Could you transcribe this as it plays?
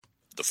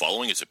The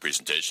following is a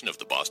presentation of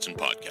the Boston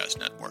Podcast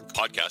Network.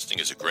 Podcasting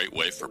is a great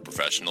way for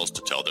professionals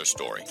to tell their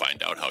story.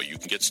 Find out how you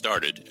can get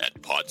started at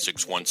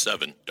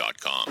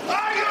pod617.com.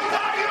 Are you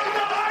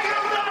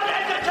not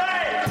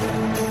entertained?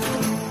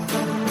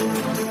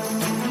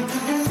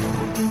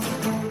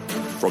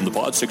 From the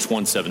Pod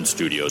 617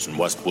 studios in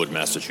Westwood,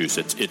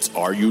 Massachusetts, it's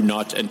Are You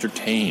Not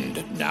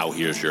Entertained? Now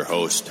here's your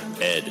host,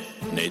 Ed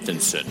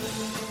Nathanson.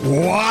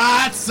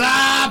 What's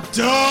up,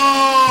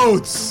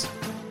 dudes?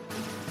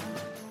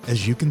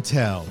 As you can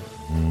tell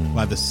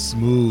by the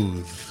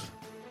smooth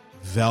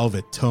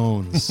velvet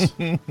tones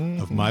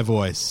of my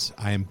voice,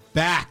 I am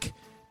back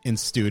in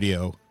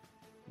studio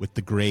with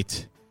the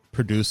great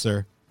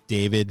producer,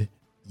 David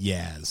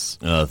Yaz.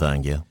 Oh,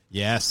 thank you.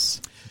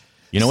 Yes.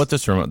 You know what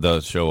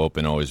the show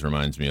open always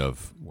reminds me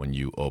of when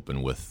you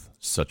open with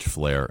such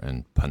flair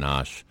and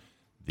panache?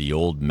 The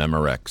old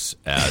Memorex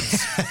ads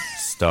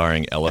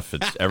starring Ella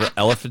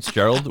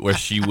Fitzgerald, where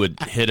she would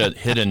hit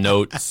a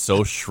note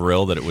so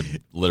shrill that it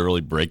would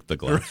literally break the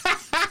glass.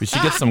 We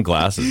should get some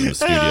glasses in the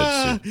studio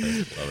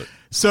too. I love it.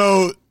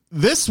 So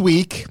this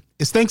week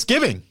is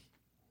Thanksgiving.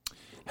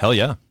 Hell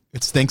yeah.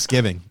 It's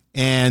Thanksgiving.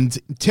 And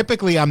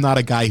typically I'm not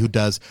a guy who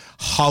does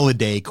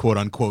holiday quote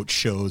unquote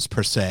shows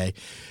per se.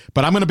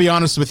 But I'm going to be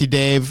honest with you,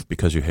 Dave.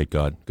 Because you hate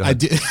God. Go ahead.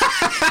 I do.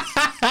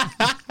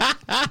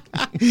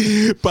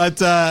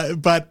 But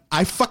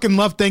I fucking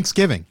love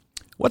Thanksgiving.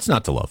 What's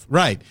not to love?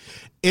 Right.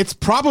 It's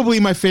probably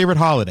my favorite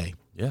holiday.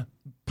 Yeah.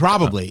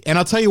 Probably. And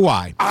I'll tell you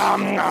why.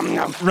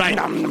 Right.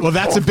 Well,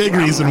 that's a big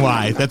reason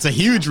why. That's a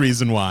huge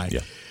reason why.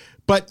 Yeah.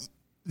 But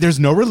there's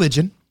no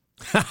religion.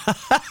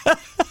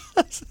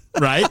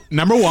 Right?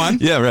 Number one.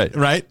 Yeah, right.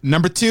 Right?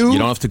 Number two. You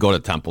don't have to go to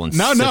temple and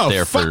sit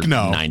there for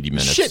 90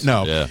 minutes. Shit,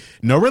 no. Yeah.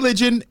 No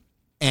religion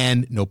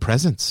and no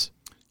presents.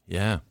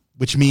 Yeah.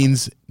 Which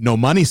means no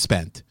money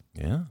spent.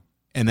 Yeah.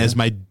 And as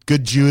my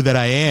good Jew that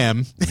I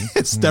am,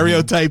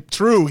 stereotype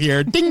true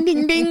here. Ding,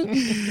 ding,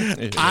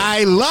 ding.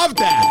 I love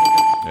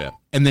that. Yeah.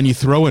 And then you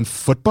throw in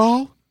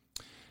football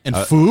and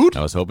food.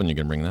 I was hoping you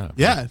could bring that up.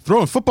 Yeah,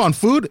 throwing football and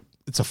food,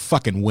 it's a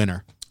fucking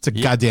winner. It's a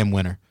goddamn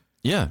winner.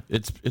 Yeah,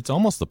 it's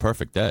almost the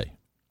perfect day.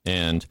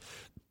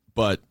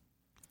 But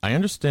I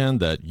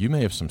understand that you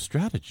may have some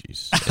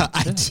strategies.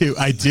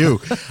 I do.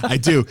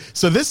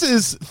 So this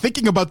is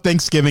thinking about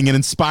Thanksgiving and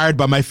inspired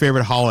by my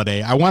favorite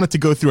holiday. I wanted to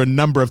go through a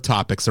number of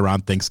topics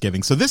around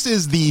Thanksgiving. So this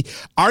is the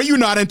Are You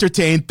Not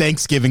Entertained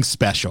Thanksgiving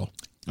special.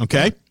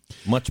 Okay?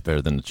 Much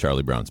better than the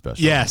Charlie Brown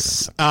special.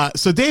 Yes.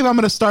 So Dave, I'm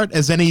going to start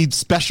as any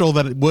special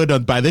that it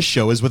would by this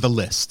show is with a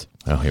list.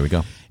 Oh, here we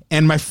go.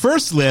 And my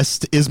first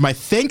list is my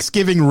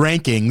Thanksgiving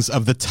rankings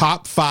of the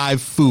top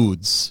 5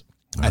 foods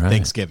at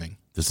Thanksgiving.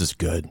 This is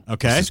good.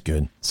 Okay. This is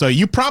good. So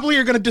you probably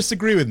are going to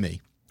disagree with me.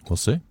 We'll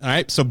see. All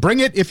right. So bring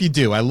it if you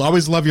do. I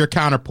always love your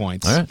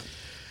counterpoints. All right.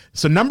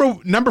 So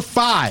number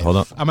 5. Hold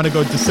on. I'm going to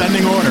go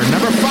descending order.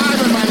 Number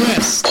 5 on my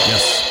list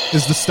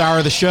is the star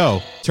of the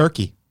show,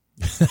 turkey.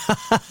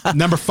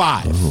 Number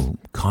 5. Ooh,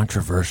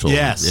 controversial.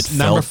 Yes.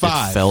 Number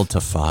 5. It fell to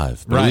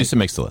 5. But at least it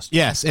makes the list.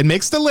 Yes, it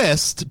makes the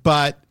list.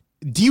 But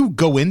do you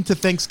go into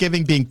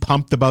Thanksgiving being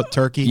pumped about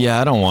turkey?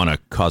 Yeah, I don't want to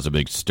cause a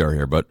big stir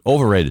here, but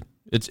overrated.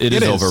 It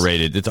is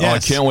overrated. It's I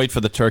can't wait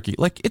for the turkey.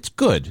 Like, it's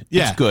good.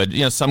 Yeah. It's good.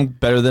 You know, some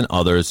better than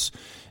others.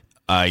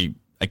 I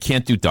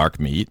can't do dark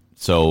meat,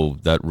 so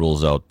that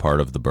rules out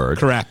part of the bird.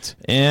 Correct.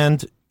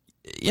 And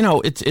you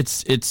know,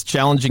 it's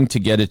challenging to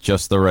get it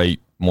just the right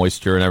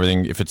moisture and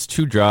everything. If it's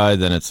too dry,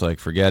 then it's like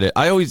forget it.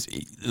 I always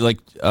like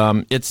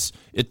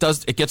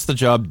it gets the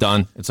job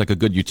done. It's like a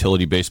good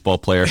utility baseball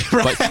player,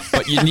 right.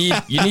 but you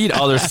need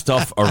other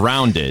stuff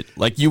around it.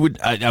 Like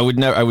I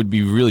would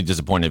be really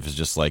disappointed if it's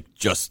just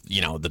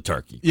the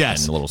turkey.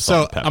 Yes. And a little so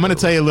salt and I'm going to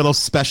pepper. tell you a little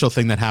special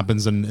thing that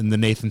happens in the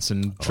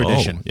Nathanson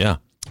tradition. Oh, yeah.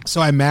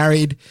 So I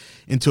married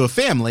into a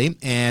family,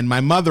 and my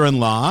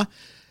mother-in-law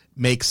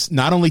makes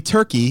not only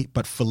turkey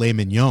but filet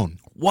mignon.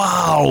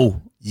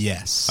 Wow.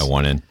 Yes. I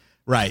want in.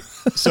 Right.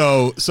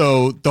 So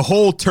the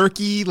whole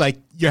turkey, like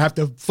you have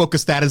to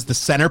focus that as the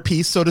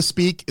centerpiece, so to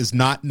speak, is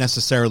not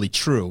necessarily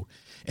true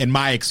in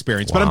my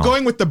experience. But I'm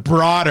going with the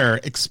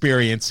broader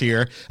experience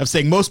here of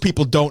saying most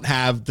people don't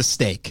have the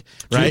steak,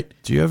 right?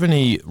 Do you have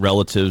any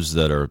relatives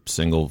that are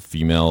single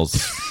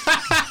females,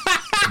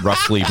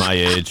 roughly my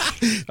age,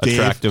 Dave,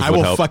 attractive? I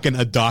will fucking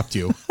adopt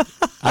you.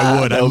 I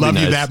would. I love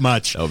you that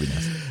much. That would be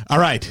nice. All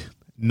right.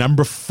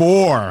 Number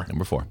 4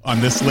 on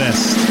this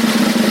list.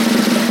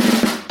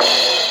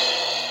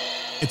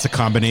 It's a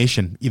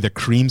combination, either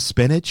creamed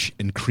spinach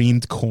and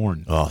creamed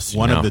corn. Oh, see,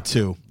 one of the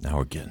two. Now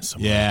we're getting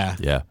somewhere. Yeah.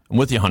 Yeah. I'm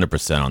with you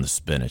 100% on the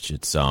spinach.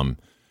 It's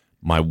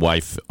my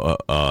wife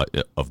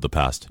of the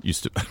past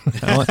used to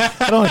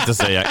I don't like to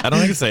say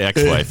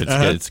ex-wife.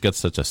 It's got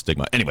such a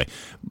stigma. Anyway,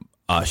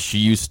 she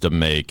used to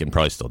make, and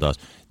probably still does,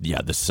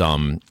 this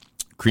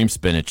cream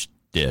spinach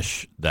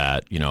dish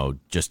that,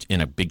 just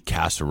in a big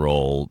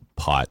casserole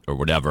pot or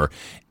whatever,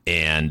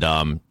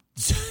 and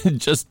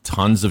just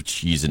tons of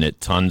cheese in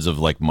it, tons of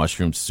like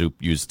mushroom soup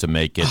used to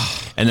make it.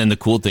 And then the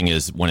cool thing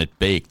is when it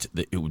baked,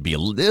 it would be a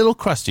little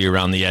crusty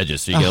around the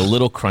edges, so you get a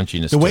little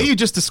crunchiness. The way you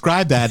just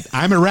described that,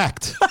 I'm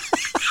erect.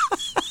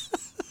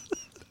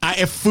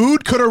 If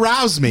food could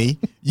arouse me,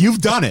 you've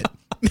done it.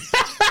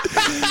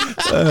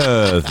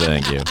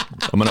 Thank you.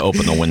 I'm going to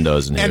open the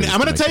windows in here. And I'm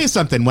going to tell you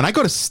something. When I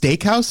go to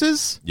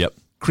steakhouses, Yep.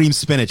 cream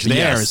spinach there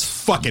Yes. is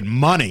fucking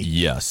money.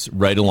 Yes,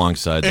 right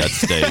alongside that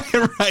steak.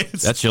 Right?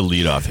 It's, That's your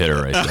leadoff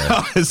hitter right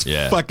there. it's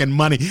Yeah. fucking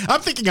money.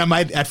 I'm thinking I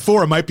might, at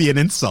 4, it might be an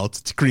insult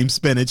to cream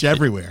spinach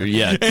everywhere.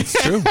 Yeah, it's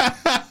true.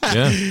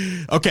 Yeah.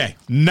 Okay,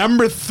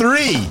 number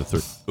 3.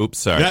 Oops,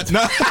 sorry.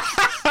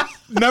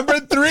 Number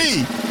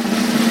 3.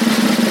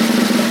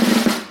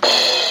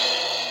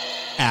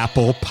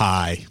 Apple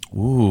pie.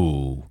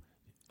 Ooh.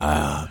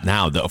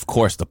 Now, of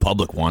course, the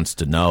public wants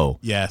to know.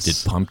 Yes. Did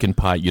pumpkin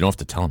pie? You don't have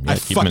to tell them yet. I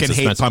Keep them in fucking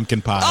hate suspense.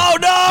 pumpkin pie. Oh,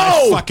 no!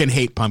 I fucking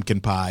hate pumpkin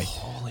pie.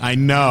 I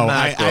know.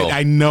 mackerel.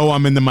 I know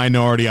I'm in the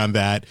minority on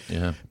that.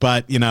 Yeah.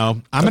 But,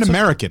 I'm an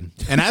American.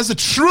 And as a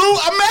true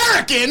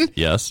American,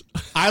 Yes.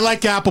 I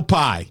like apple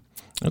pie.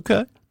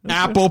 Okay.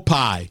 Apple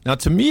pie. Now,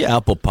 to me,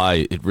 apple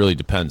pie, it really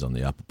depends on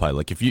the apple pie.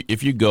 Like, if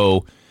you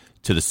go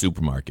to the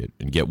supermarket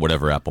and get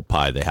whatever apple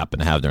pie they happen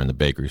to have there in the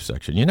bakery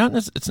section,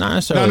 it's not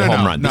necessarily a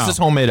home run. no. This is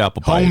homemade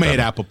apple pie. Homemade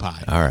apple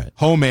pie. All right.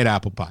 Homemade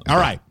apple pie. All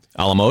right.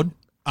 A la mode?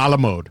 A la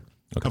mode.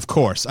 Okay. Of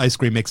course. Ice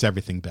cream makes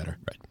everything better.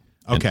 Right.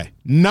 Okay.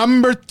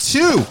 Number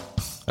 2.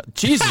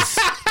 Jesus.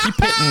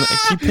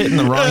 keep hitting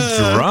the wrong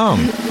drum.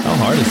 How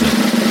hard is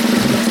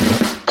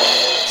it?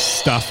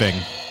 Stuffing.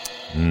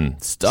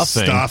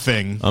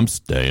 Stuffing. I'm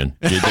staying.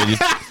 Do you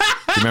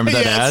remember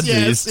that ad?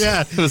 Yes,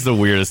 yeah. It was the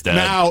weirdest ad.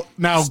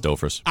 Now,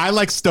 Stouffer's. I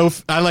like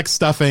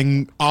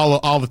stuffing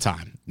all the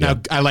time. Now, Yeah.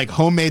 I like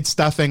homemade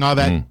stuffing, all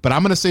that. But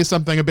I'm going to say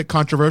something a bit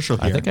controversial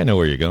here. I think I know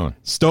where you're going.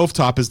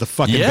 Stovetop is the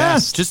fucking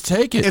best. Just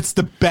take it. It's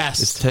the best.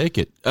 Just take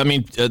it. I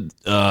mean,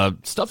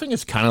 stuffing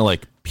is kind of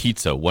like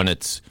pizza. When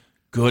it's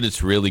good,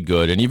 it's really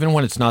good, and even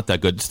when it's not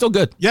that good, it's still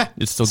good. Yeah,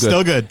 it's still good.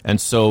 Still good.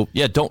 And so,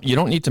 you don't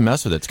need to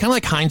mess with it. It's kind of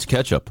like Heinz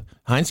ketchup.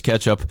 Heinz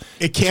ketchup.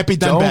 It can't be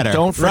done better.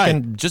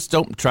 Just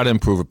don't try to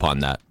improve upon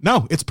that.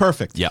 No, it's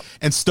perfect. Yep.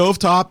 And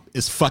stovetop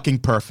is fucking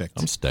perfect.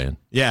 I'm staying.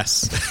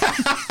 Yes.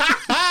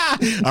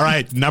 All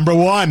right, number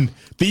 1.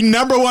 The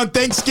number 1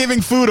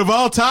 Thanksgiving food of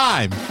all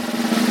time.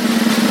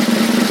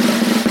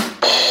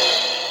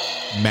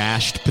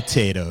 Mashed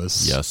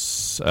potatoes.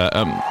 Yes.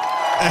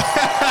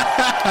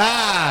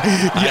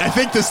 I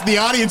think the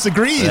audience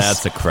agrees.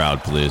 That's a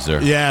crowd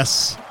pleaser.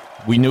 Yes.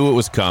 We knew it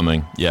was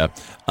coming. Yeah.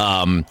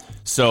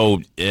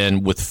 So,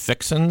 and with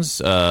fixins,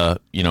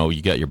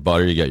 you got your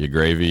butter, you got your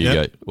gravy, you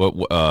Yep.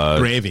 got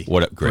Gravy.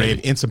 What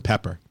gravy? And some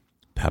pepper.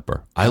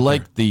 Pepper. I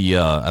like the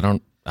I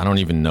don't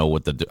even know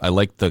what I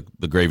like the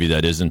gravy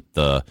that isn't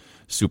the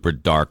super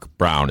dark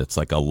brown. It's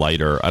like a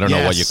lighter. I don't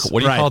know what do you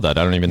call that?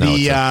 I don't even know.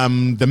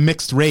 The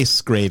mixed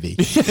race gravy.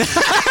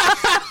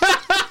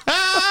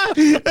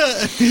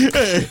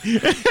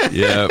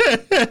 Yeah.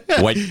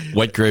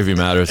 White gravy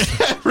matters.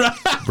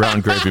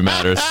 Brown gravy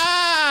matters.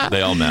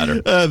 They all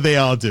matter. They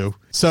all do.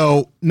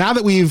 So now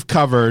that we've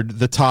covered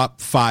the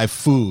top 5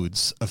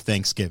 foods of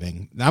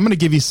Thanksgiving, I'm going to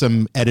give you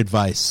some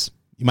advice.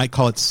 You might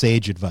call it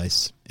sage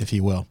advice, if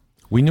you will.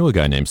 We knew a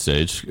guy named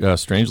Sage.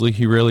 Strangely,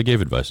 he rarely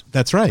gave advice.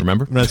 That's right.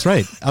 Remember? That's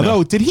right.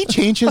 Although, did he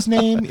change his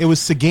name? It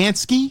was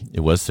Sagansky? It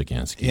was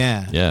Sagansky.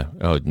 Yeah. Yeah.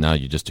 Oh, now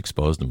you just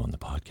exposed him on the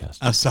podcast.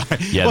 Oh, sorry.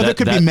 Yeah, well, there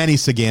could be many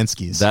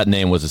Saganskys. That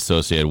name was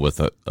associated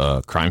with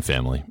a crime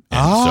family.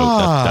 And so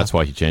that's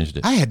why he changed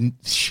it. I had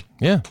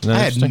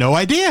no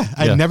idea.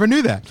 I never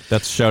knew that.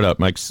 That's shout out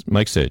Mike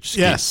Sage.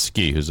 Yes.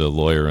 Ski, who's a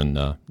lawyer in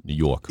New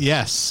York.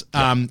 Yes.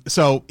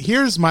 So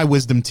here's my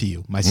wisdom to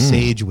you, my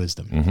sage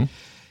wisdom. Mm-hmm.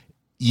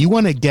 You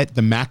want to get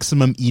the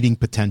maximum eating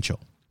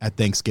potential at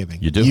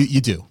Thanksgiving. You do? You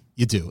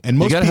do. And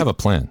most you got to have a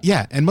plan.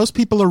 Yeah, and most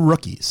people are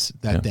rookies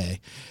that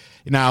day.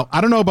 Now, I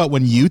don't know about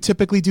when you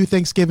typically do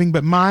Thanksgiving,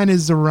 but mine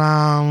is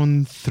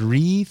around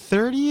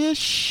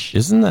 3:30ish.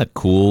 Isn't that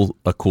cool?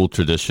 A cool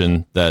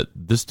tradition that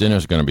this dinner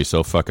is going to be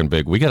so fucking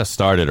big. We got to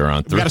start it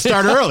around 3. We got to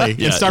start early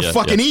and start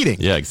fucking eating.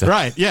 Yeah, exactly.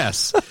 Right.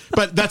 Yes,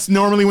 but that's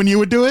normally when you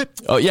would do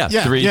it. Oh yeah,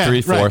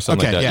 3, 4, right.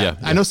 something okay, like that. Yeah.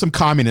 Yeah. I know some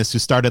communists who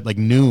start at like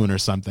noon or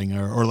something,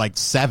 or like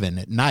 7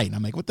 at night.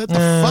 I'm like, what the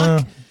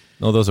fuck?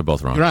 No, those are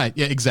both wrong. Right.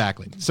 Yeah.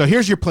 Exactly. So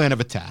here's your plan of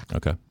attack.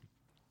 Okay.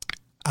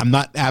 I'm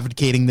not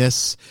advocating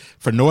this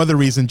for no other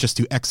reason, just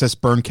to excess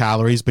burn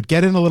calories, but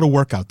get in a little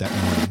workout that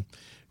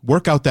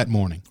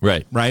morning.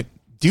 Right. Right.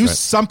 Do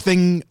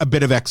something, a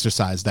bit of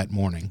exercise that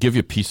morning. Give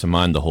you peace of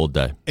mind the whole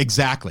day.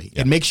 Exactly.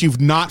 Yeah. It makes you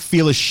not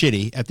feel as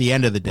shitty at the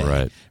end of the day.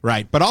 Right.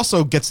 Right. But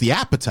also gets the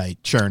appetite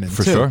churning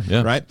For too, sure.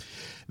 Yeah. Right.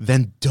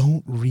 Then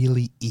don't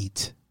really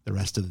eat the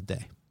rest of the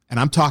day. And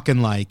I'm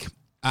talking like,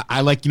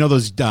 I like,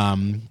 those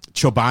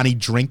Chobani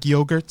drink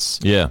yogurts.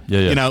 Yeah.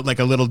 Like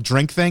a little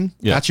drink thing.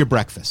 Yeah. That's your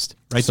breakfast.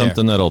 Right.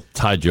 Something there. that'll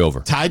tide you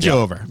over. You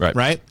over.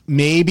 Right.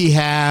 Maybe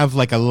have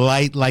like a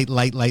late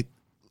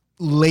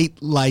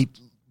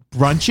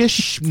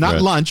brunchish,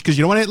 not lunch, because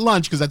you don't want to eat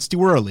lunch because that's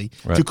too early,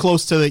 too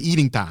close to the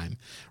eating time.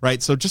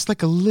 Right. So just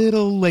like a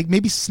little,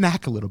 maybe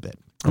snack a little bit.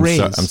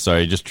 I'm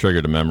sorry, you just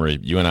triggered a memory.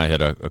 You and I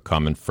had a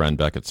common friend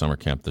back at summer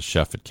camp, the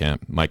chef at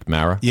camp, Mike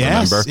Mara.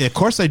 Yes, remember? Yeah, of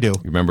course I do.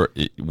 You remember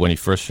when he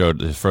first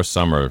showed his first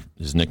summer,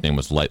 his nickname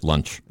was Light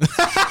Lunch.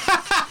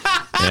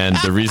 And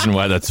the reason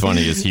why that's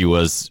funny is he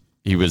was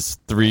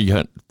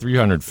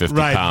 350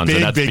 Right, pounds, big,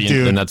 and that's big being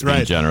dude. and that's being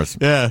Right. generous.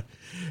 Yeah.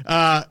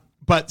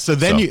 But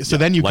then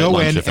you light go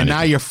lunch, in, if and now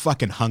anything. you're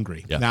fucking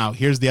hungry. Yeah. Now,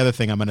 here's the other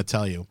thing I'm going to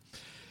tell you.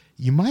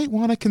 You might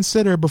want to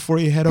consider before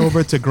you head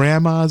over to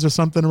grandma's or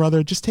something or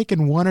other, just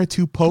taking 1 or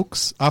 2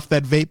 pokes off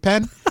that vape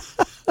pen.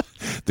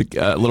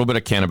 A little bit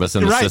of cannabis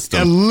in the Right.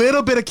 system. A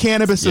little bit of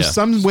cannabis of Yeah.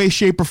 some way,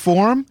 shape, or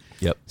form.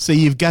 Yep. So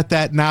you've got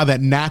that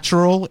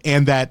natural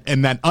and that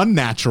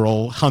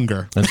unnatural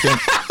hunger. It's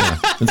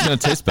gonna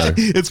taste better.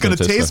 It's going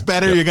to taste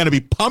better. Yep. You're going to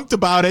be pumped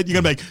about it.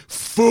 You're going to be like,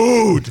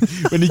 food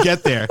when you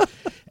get there.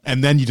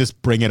 And then you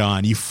just bring it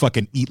on. You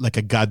fucking eat like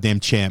a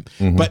goddamn champ,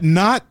 but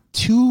not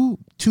too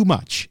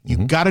much. You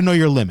got to know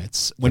your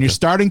limits. When you're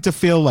starting to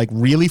feel like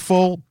really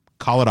full,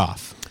 call it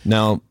off.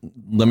 Now,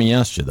 let me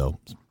ask you though.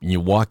 You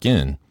walk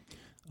in.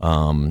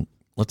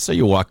 Let's say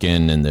you walk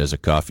in and there's a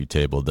coffee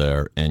table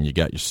there, and you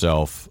got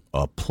yourself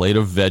a plate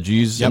of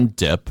veggies and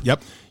dip.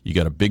 Yep. You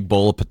got a big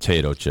bowl of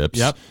potato chips.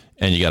 Yep.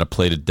 And you got a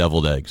plate of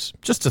deviled eggs.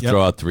 Just to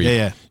throw out 3.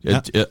 Yeah.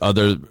 Are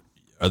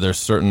there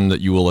certain that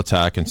you will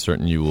attack and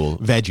certain you will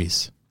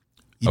Veggies.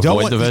 You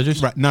avoid the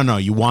veggies? Right, no,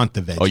 you want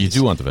the veggies. Oh, you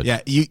do want the veggies.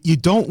 Yeah, you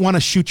don't want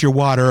to shoot your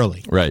wad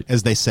early, Right.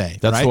 as they say.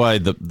 That's right? why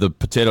the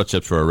potato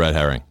chips were a red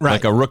herring. Right.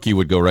 Like a rookie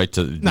would go right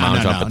to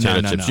lounge on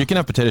potato chips. no. You can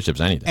have potato chips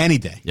any day. Any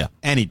day. Yeah.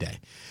 Any day.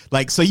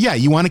 Like, so yeah,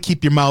 you want to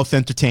keep your mouth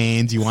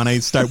entertained. You want to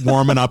start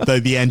warming up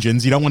the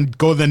engines. You don't want to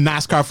go to the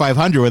NASCAR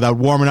 500 without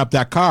warming up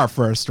that car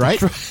first, right?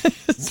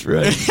 That's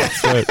right.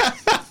 That's right.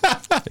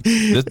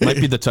 This might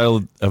be the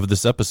title of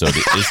this episode.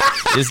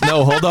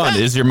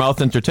 Is your mouth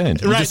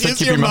entertained? Right, just said is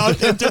keep your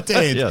mouth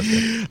entertained?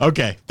 Yeah.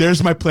 Okay,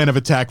 there's my plan of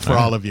attack for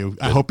all of you.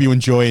 I hope you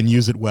enjoy and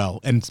use it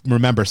well. And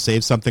remember,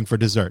 save something for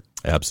dessert.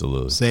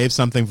 Absolutely. Save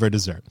something for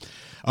dessert.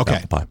 Okay,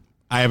 Apple pie.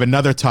 I have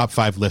another top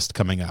 5 list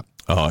coming up.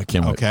 Oh, I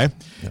can't wait. Okay,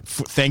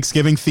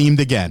 Thanksgiving themed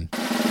again.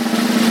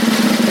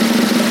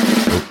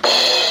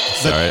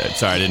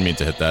 Sorry, I didn't mean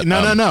to hit that.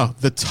 No.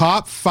 The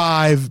top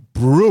 5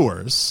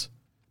 brewers,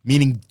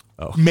 meaning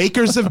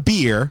makers of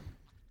beer,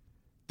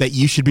 that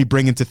you should be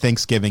bringing to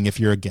Thanksgiving if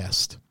you're a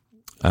guest.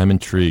 I'm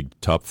intrigued.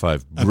 Top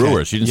 5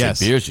 brewers. You didn't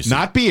say beers. You said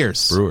Not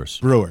beers. Brewers.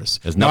 Brewers.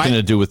 Has nothing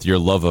to do with your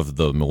love of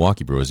the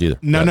Milwaukee Brewers either.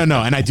 No.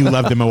 And I do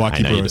love the Milwaukee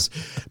I know you Brewers.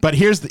 But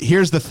here's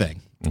the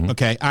thing.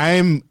 Okay, I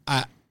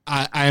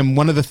am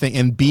one of the thing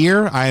in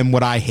beer. I am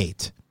what I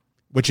hate,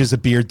 which is a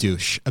beer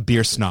douche, a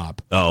beer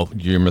snob. Oh,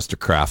 you're Mr.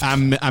 Kraft.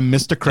 I'm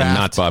Mr. Kraft, And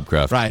not Bob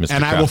Kraft, right? Mr.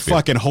 And I will Kraft beer.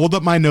 fucking hold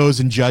up my nose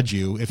and judge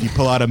you if you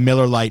pull out a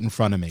Miller Lite in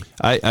front of me.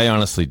 I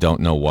honestly don't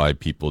know why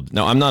people.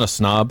 No, I'm not a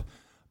snob,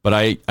 but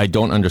I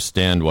don't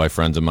understand why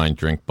friends of mine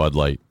drink Bud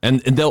Light,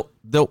 and they'll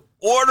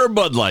order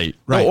Bud Light.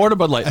 Right. They'll order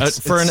Bud Light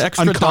for an it's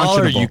extra $1.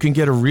 unconscionable. You can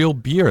get a real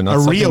beer, not A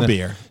something real that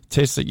beer.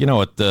 Tastes. You know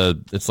what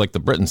it's like the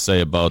Britons say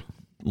about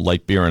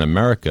light beer in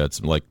America.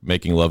 It's like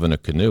making love in a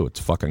canoe. It's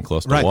fucking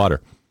close to Right.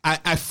 water.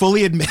 I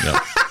fully admit.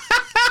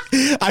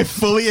 I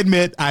fully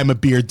admit I'm a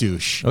beer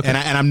douche, and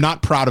I'm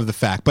not proud of the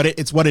fact, but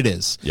it's what it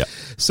is. Yeah.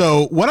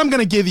 So what I'm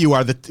going to give you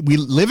are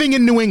living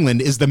in New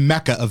England is the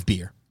mecca of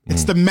beer.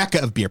 It's the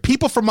mecca of beer.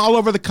 People from all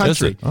over the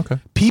country. Is it? Okay.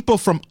 People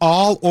from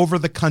all over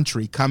the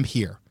country come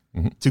here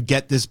to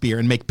get this beer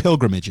and make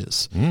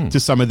pilgrimages to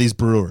some of these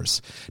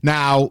brewers.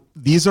 Now,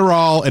 these are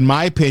all, in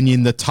my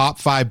opinion, the top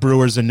 5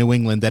 brewers in New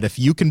England that if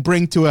you can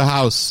bring to a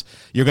house,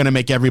 you're going to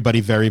make everybody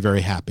very,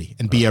 very happy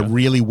and be a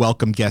really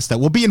welcome guest that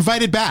will be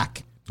invited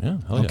back. Yeah.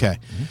 Hell yeah. Okay.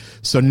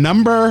 So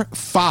number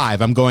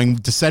 5, I'm going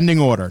descending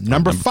order.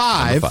 Number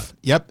 5,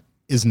 yep,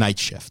 is Night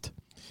Shift.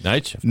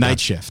 Night Shift. Night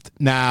Shift.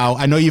 Now,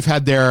 I know you've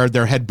had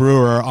their head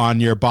brewer on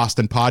your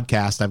Boston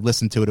podcast. I've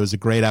listened to it. It was a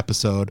great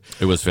episode.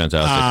 It was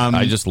fantastic.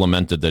 I just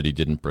lamented that he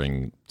didn't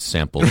bring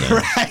samples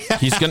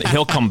in.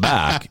 He'll come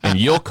back, and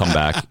you'll come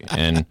back,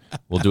 and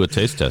we'll do a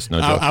taste test.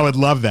 No joke. I would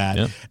love that.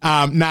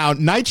 Yeah. Now,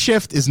 Night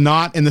Shift is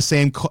not in the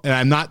same, and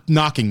I'm not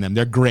knocking them.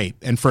 They're great.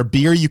 And for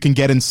beer you can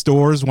get in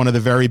stores, one of the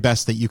very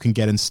best that you can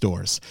get in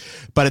stores.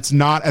 But it's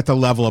not at the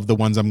level of the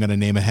ones I'm going to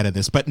name ahead of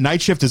this. But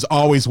Night Shift is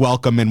always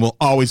welcome and will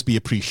always be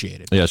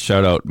appreciated. Yeah,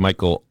 shout out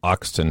Michael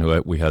Oxton, who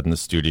we had in the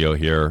studio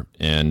here,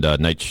 and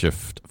Night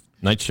Shift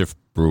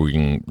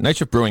Brewing. Night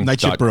Shift Brewing,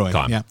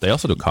 yeah. They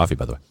also do coffee,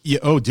 by the way. Yeah,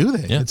 oh, do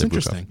they? Yeah, That's they brew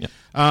interesting. coffee,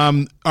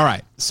 yeah. All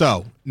right.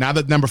 So now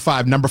that number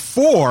 5, number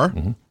 4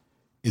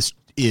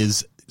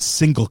 is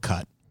Single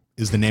Cut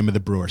is the name of the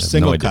brewer.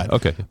 Single Cut.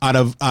 Okay. Out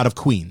of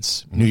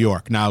Queens, New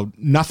York. Now,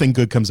 nothing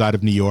good comes out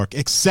of New York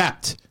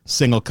except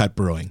Single Cut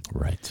Brewing.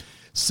 Right.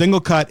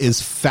 Single Cut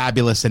is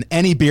fabulous, and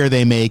any beer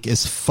they make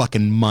is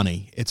fucking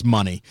money. It's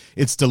money.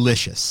 It's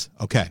delicious.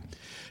 Okay.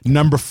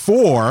 Number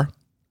 4,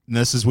 and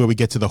this is where we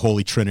get to the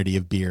holy trinity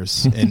of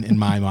beers in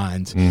my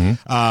mind.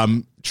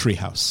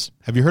 Treehouse.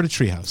 Have you heard of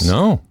Treehouse?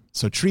 No.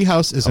 So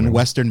Treehouse is in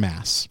Western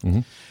Mass.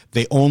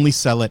 They only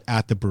sell it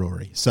at the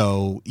brewery.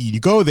 So you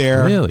go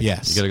there. Really?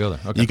 Yes. You got to go there.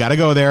 Okay. You got to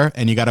go there,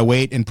 and you got to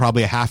wait in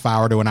probably a half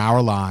hour to an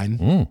hour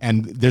line.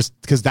 And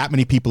because that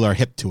many people are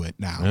hip to it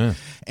now. Yeah.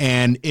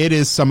 And it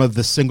is some of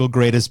the single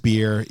greatest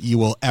beer you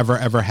will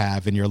ever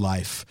have in your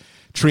life.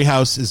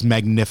 Treehouse is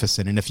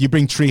magnificent. And if you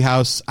bring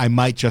Treehouse, I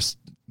might just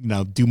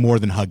do more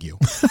than hug you.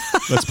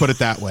 Let's put it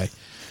that way.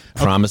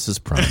 Promises.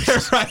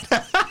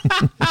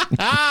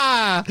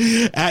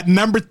 At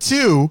number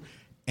 2,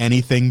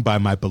 anything by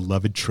my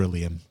beloved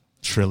Trillium.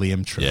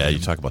 Trillium. Yeah, you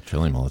talk about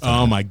Trillium all the time.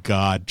 Oh my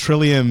God,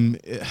 Trillium!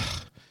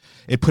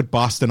 It put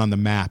Boston on the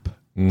map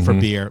for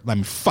beer. I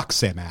mean, fuck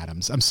Sam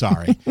Adams. I'm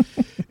sorry.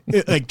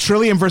 Like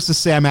Trillium versus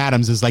Sam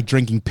Adams is like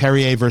drinking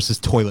Perrier versus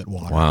toilet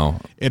water. Wow,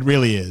 it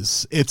really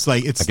is. It's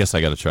like I guess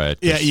I got to try it.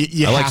 Yeah,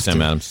 you I like have Sam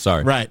to. Adams.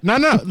 Sorry, right? No.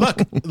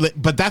 Look,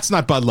 but that's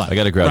not Bud Light. I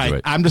got to graduate.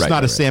 Right. I'm just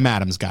not a right. Sam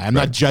Adams guy. I'm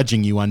not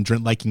judging you on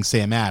liking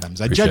Sam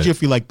Adams. I Appreciate judge you it.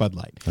 if you like Bud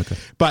Light. Okay,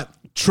 but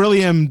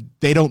Trillium,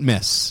 they don't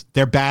miss.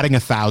 They're batting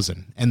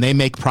 1,000, and they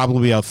make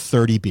probably about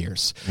 30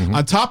 beers.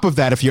 On top of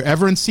that, if you're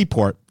ever in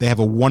Seaport, they have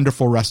a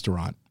wonderful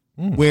restaurant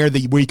where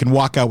you can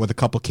walk out with a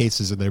couple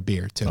cases of their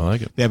beer too. I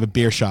like it. They have a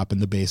beer shop in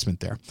the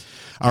basement there.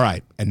 All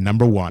right, and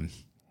number 1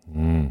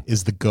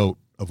 is the GOAT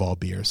of all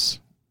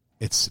beers.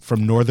 It's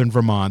from Northern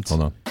Vermont.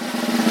 Hold on.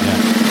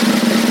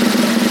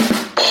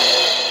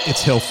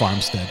 It's Hill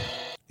Farmstead.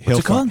 What's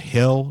it called?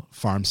 Hill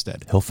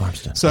Farmstead. Hill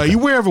Farmstead. So you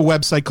aware of a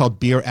website called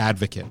Beer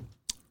Advocate?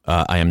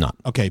 I am not.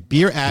 Okay,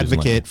 Beer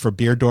Advocate for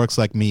beer dorks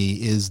like me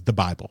is the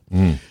Bible.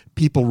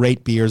 People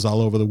rate beers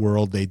all over the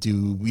world. They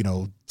do,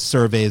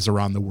 surveys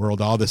around the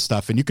world, all this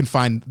stuff. And you can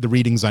find the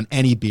readings on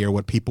any beer,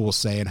 what people will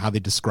say and how they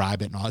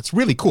describe it and all. It's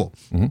really cool.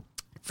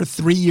 For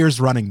 3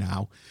 years running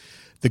now,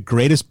 the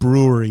greatest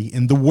brewery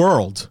in the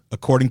world,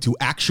 according to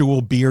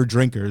actual beer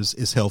drinkers,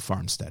 is Hill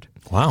Farmstead.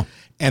 Wow.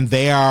 And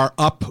they are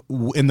up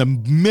in the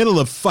middle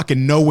of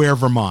fucking nowhere,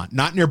 Vermont.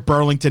 Not near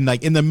Burlington,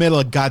 like in the middle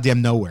of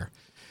goddamn nowhere.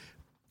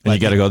 And you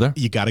got to go there?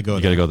 You got to go there.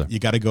 You got to go there. You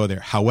got to go there.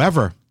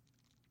 However,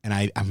 and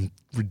I'm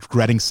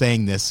regretting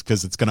saying this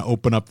because it's going to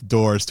open up the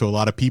doors to a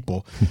lot of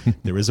people,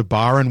 there is a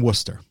bar in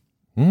Worcester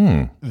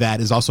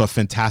that is also a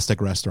fantastic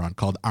restaurant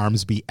called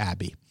Armsby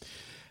Abbey.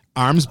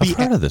 I've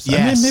heard of this.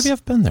 Yes. Maybe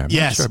I've been there.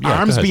 Yes. Sure.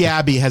 Yeah, Armsby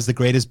Abbey has the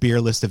greatest beer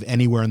list of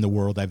anywhere in the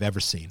world I've ever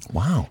seen.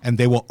 Wow. And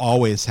they will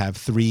always have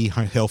 3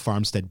 Hill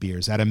Farmstead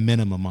beers at a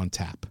minimum on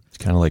tap. It's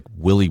kind of like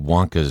Willy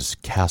Wonka's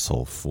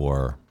castle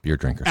for beer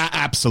drinkers.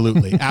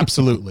 Absolutely.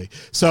 Absolutely.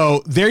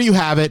 So there you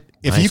have it.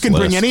 If Nice you can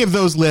bring list. any of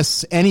those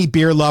lists, any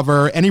beer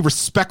lover, any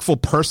respectful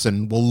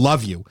person will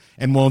love you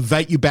and will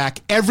invite you back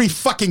every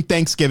fucking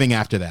Thanksgiving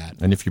after that.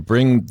 And if you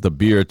bring the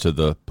beer to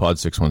the Pod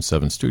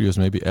 617 studios,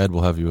 maybe Ed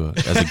will have you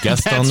as a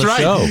guest on the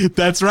show.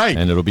 That's right.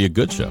 And it'll be a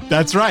good show.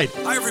 That's right.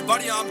 Hi,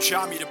 everybody. I'm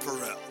Chamita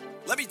Perel.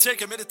 Let me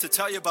take a minute to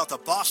tell you about the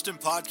Boston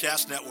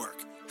Podcast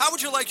Network. How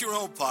would you like your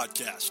own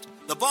podcast?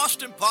 The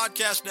Boston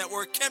Podcast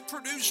Network can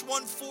produce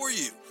one for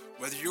you.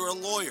 Whether you're a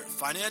lawyer,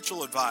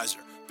 financial advisor,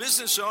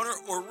 business owner,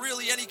 or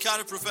really any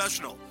kind of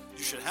professional,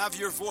 you should have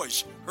your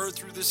voice heard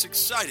through this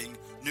exciting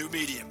new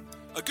medium.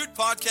 A good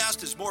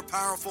podcast is more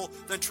powerful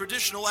than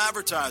traditional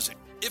advertising.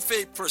 If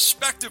a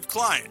prospective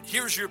client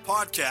hears your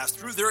podcast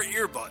through their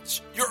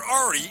earbuds, you're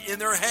already in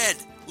their head.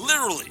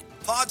 Literally,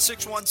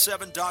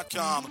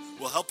 pod617.com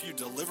will help you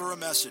deliver a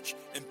message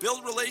and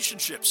build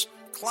relationships.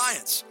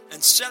 Clients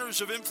and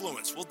centers of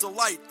influence will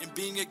delight in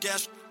being a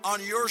guest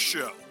on your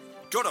show.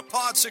 Go to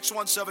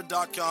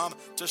pod617.com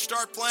to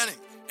start planning.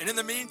 And in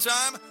the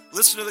meantime,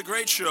 listen to the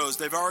great shows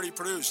they've already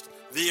produced.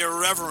 The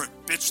Irreverent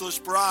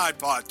Bitchless Bride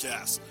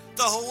podcast,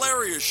 the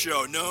hilarious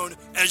show known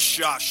as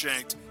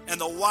Shawshanked,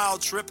 and the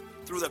wild trip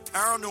through the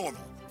paranormal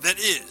that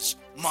is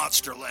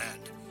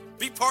Monsterland.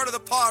 Be part of the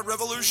pod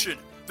revolution.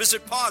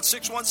 Visit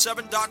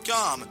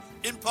pod617.com.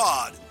 In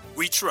Pod,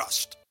 we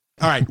trust.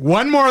 All right.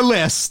 One more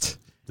list.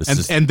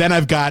 And then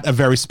I've got a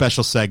very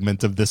special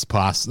segment of this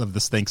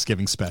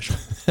Thanksgiving special.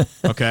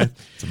 Okay.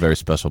 It's a very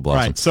special blossom.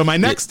 Right. So my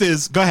next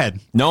is, go ahead.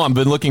 No, I've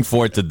been looking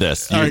forward to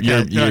this.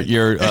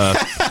 You're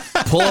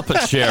pull up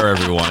a chair,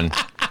 everyone,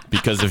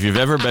 because if you've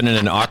ever been in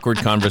an awkward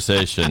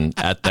conversation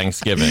at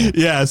Thanksgiving,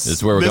 yes, this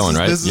is where we're going,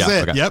 right? This is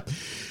it. Okay. Yep.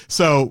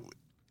 So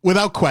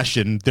without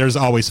question, there's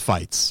always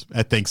fights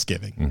at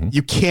Thanksgiving. Mm-hmm.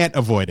 You can't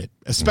avoid it,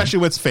 especially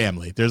with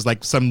family. There's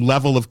like some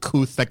level of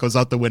couth that goes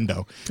out the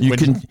window. You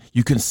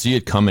can see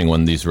it coming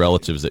when these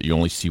relatives that you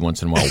only see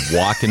once in a while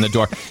walk in the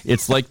door.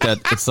 It's like that.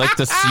 It's like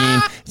the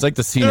scene. It's like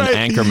the scene Right.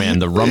 in Anchorman,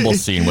 the Rumble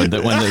scene, when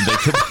the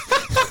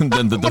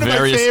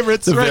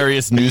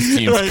various news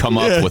teams come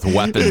up with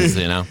weapons.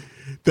 You know,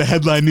 the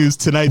headline news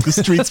tonight: the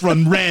streets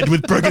run red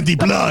with burgundy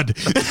blood.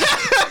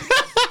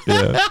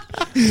 yeah,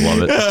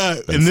 love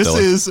it. And this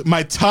is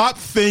my top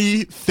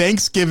 3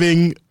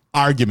 Thanksgiving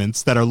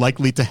arguments that are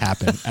likely to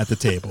happen at the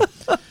table.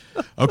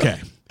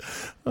 Okay.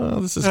 Oh,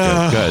 this is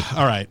good. Good.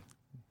 All right.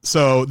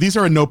 So these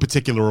are in no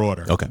particular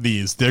order. Okay.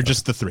 They're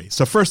just the 3.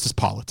 So first is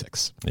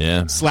politics.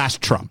 Yeah.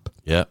 / Trump.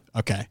 Yeah.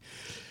 Okay.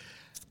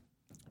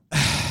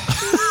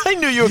 I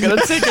knew you were going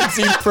to take a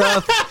deep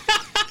breath.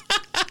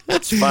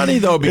 It's funny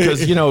though,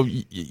 because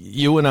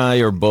you and I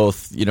are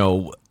both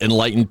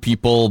enlightened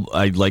people.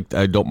 I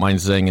don't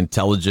mind saying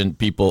intelligent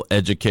people,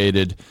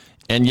 educated,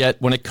 and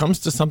yet when it comes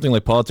to something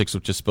like politics,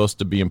 which is supposed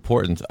to be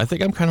important, I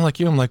think I'm kind of like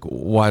you. I'm like,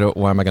 why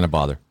am I going to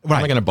bother? Why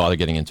am I going to bother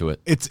getting into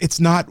it? It's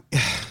not,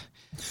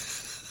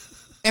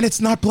 and it's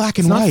not black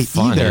and It's not white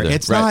fun either. either.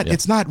 It's Right, not. yeah.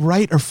 It's not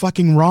right or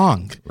fucking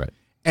wrong. Right.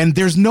 And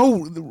there's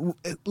no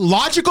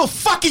logical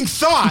fucking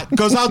thought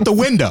goes out the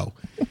window.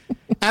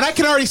 And I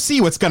can already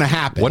see what's going to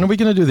happen. When are we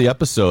going to do the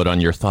episode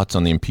on your thoughts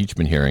on the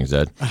impeachment hearings,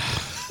 Ed?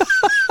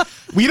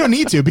 We don't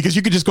need to, because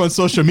you could just go on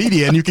social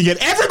media and you can get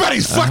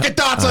everybody's fucking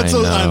thoughts on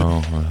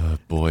social media.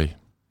 Boy.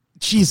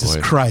 Jesus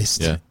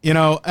Christ. Yeah. You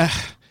know,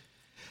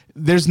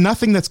 there's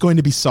nothing that's going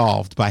to be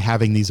solved by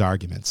having these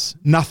arguments.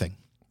 Nothing.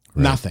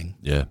 Right. Nothing.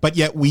 Yeah. But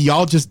yet we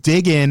all just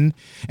dig in,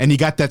 and you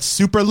got that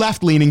super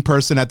left-leaning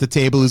person at the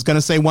table who's going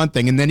to say one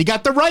thing, and then you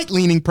got the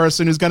right-leaning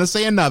person who's going to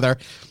say another.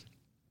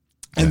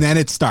 And then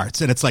it starts,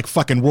 and it's like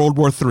fucking World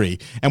War III.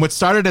 And what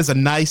started as a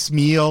nice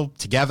meal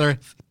together,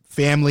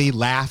 family,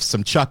 laughs,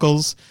 some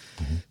chuckles,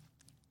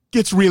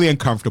 gets really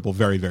uncomfortable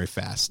very, very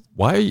fast.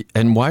 Why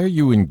are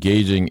you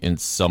engaging in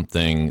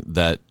something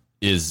that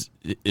is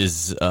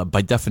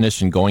by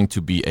definition going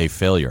to be a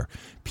failure?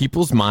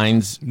 People's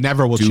minds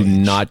never will do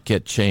change. Not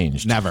get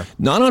changed. Never.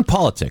 Not on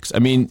politics. I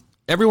mean,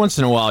 every once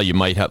in a while you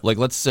might have, like,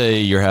 let's say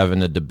you're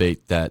having a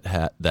debate that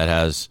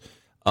has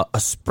a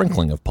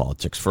sprinkling of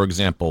politics. For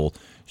example,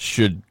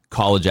 should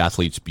college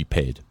athletes be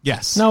paid?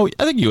 Yes. No,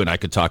 I think you and I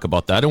could talk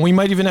about that, and we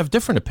might even have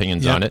different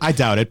opinions on it. I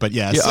doubt it, but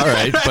yes. Yeah, all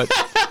right,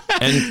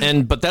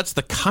 but that's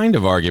the kind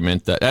of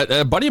argument that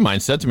a buddy of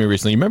mine said to me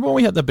recently. Remember when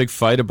we had that big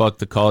fight about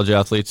the college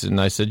athletes? And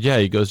I said, yeah.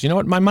 He goes, you know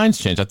what? My mind's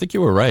changed. I think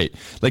you were right.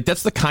 Like,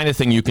 that's the kind of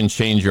thing you can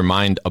change your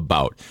mind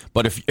about.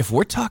 But if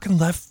we're talking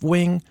left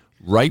wing,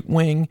 right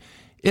wing,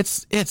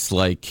 it's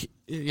like,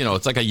 you know,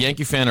 it's like a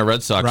Yankee fan or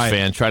Red Sox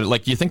fan try to,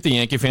 like, you think the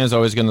Yankee fan is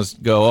always going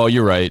to go, oh,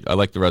 you're right, I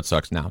like the Red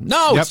Sox now.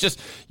 No, It's just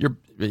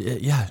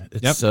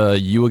it's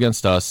you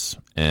against us,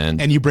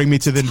 and you bring me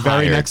to the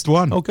very next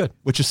one. Oh, good.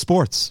 Which is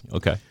sports.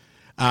 Okay.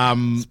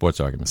 Sports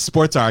arguments.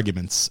 Sports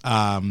arguments.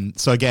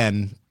 So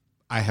again,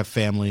 I have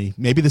family.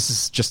 Maybe this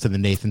is just in the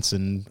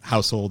Nathanson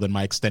household and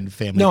my extended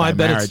family. No, by I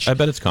bet marriage.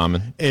 it's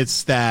common.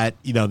 It's that,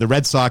 you know, the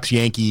Red Sox,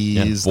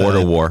 Yankees,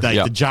 border war,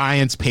 the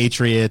Giants,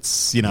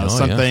 Patriots, you know,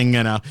 something.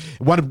 You know,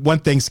 one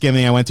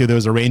Thanksgiving I went to, there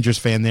was a Rangers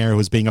fan there who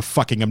was being a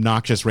fucking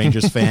obnoxious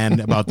Rangers fan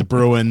about the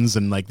Bruins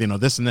and, like, you know,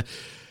 this and that.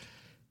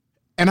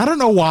 And I don't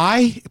know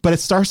why, but it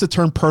starts to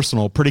turn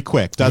personal pretty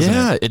quick, doesn't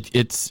it?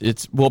 Yeah,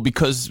 it's well,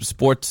 because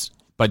sports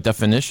by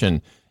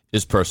definition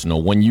is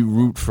personal. When you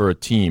root for a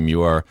team,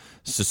 you are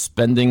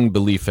suspending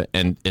belief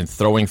and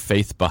throwing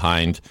faith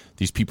behind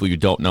these people you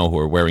don't know who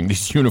are wearing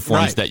these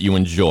uniforms that you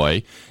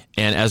enjoy.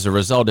 And as a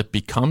result, it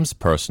becomes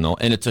personal,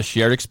 and it's a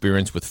shared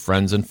experience with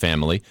friends and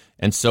family.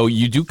 And so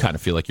you do kind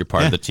of feel like you're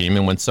part of the team.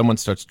 And when someone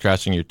starts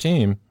trashing your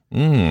team,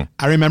 I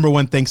remember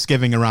one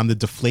Thanksgiving around the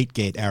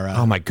Deflategate era.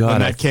 Oh my God.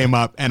 When that came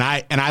up, and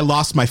I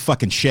lost my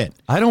fucking shit.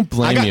 I don't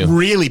blame you. I got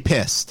really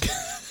pissed.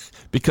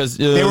 Because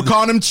they were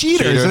calling him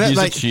cheaters. He's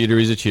a cheater.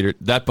 He's a cheater.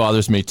 That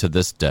bothers me to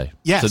this day.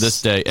 Yes. To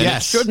this day. And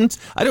it shouldn't.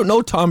 I don't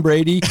know Tom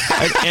Brady.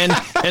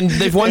 and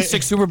they've won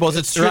 6 Super Bowls.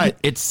 It shouldn't. Right.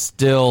 It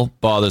still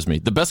bothers me.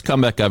 The best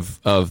comeback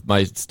of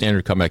my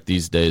standard comeback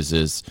these days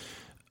is,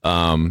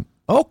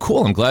 oh,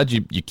 cool. I'm glad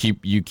you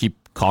keep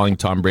calling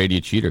Tom Brady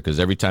a cheater, because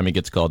every time he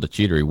gets called a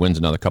cheater, he wins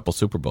another couple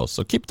Super Bowls.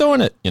 So keep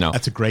doing it. You know,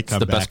 that's a great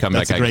comeback. It's the best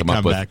comeback I can come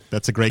up with.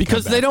 That's a great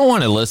because comeback. they don't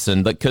want to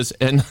listen.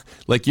 And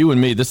like you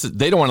and me,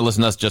 they don't want to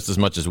listen to us just as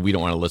much as we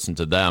don't want to listen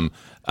to them.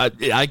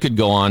 I could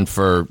go on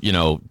for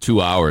 2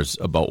 hours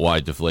about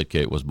why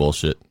Deflategate was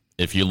bullshit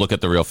if you look at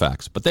the real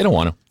facts, but they don't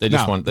want to. They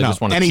just want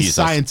to any tease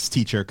science us.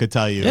 Teacher could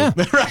tell you. Yeah.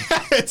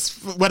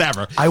 It's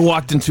whatever. I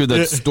walked into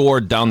the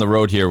store down the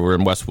road here. We're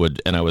in Westwood,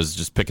 and I was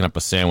just picking up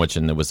a sandwich,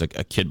 and there was a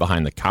kid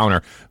behind the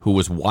counter who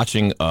was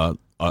watching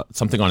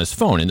something on his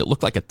phone, and it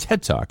looked like a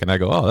TED Talk. And I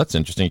go, oh, that's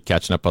interesting.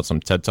 Catching up on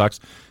some TED Talks.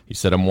 He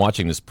said, I'm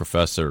watching this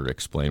professor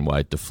explain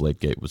why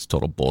Deflategate was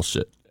total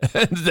bullshit.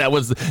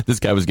 This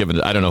guy was giving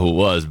it. I don't know who it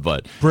was,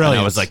 but brilliant.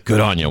 And I was like, good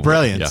on you.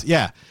 Brilliant.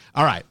 Yeah.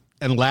 All right.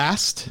 And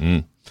last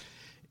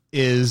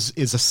is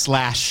a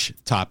slash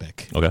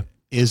topic. Okay.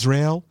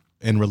 Israel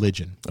and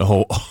religion.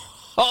 Oh,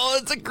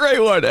 that's a great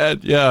one,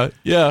 Ed.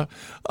 Yeah.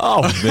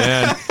 Oh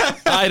man,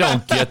 I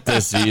don't get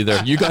this either.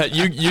 You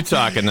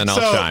talk, and then I'll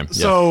chime. Yeah.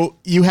 So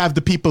you have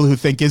the people who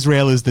think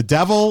Israel is the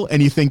devil,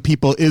 and you think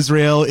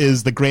Israel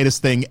is the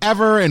greatest thing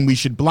ever, and we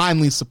should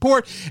blindly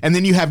support. And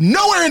then you have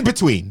nowhere in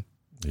between.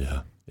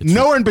 Yeah.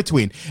 Nowhere in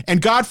between.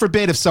 And God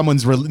forbid if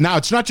someone's... now,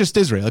 it's not just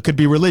Israel. It could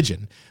be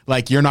religion.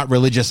 Like, you're not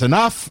religious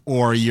enough,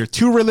 or you're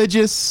too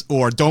religious,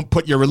 or don't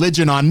put your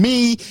religion on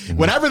me. Mm-hmm.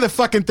 Whatever the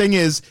fucking thing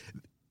is,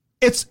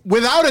 it's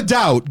without a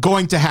doubt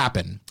going to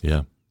happen.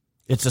 Yeah.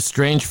 It's a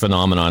strange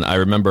phenomenon. I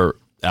remember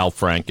Al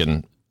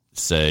Franken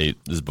say,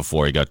 this is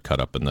before he got cut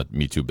up in the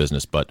Me Too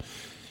business, but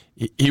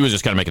he was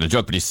just kind of making a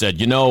joke, but he said,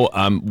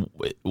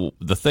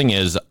 the thing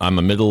is, I'm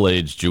a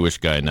middle-aged Jewish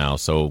guy now,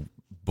 so...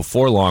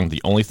 before long,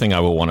 the only thing I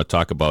will want to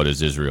talk about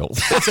is Israel.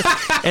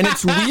 And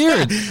it's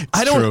weird.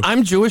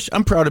 I'm Jewish.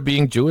 I'm proud of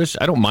being Jewish.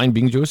 I don't mind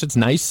being Jewish. It's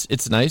nice.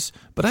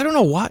 But I don't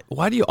know why.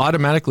 Why do you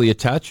automatically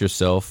attach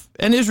yourself?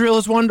 And Israel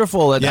is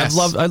wonderful. And yes.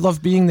 I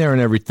love being there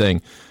and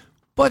everything.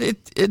 But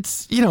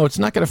it's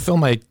not going to fill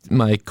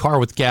my car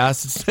with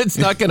gas. It's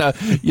not going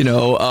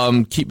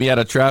to keep me out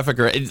of traffic,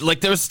 or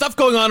like there's stuff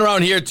going on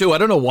around here too. I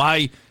don't know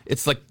why.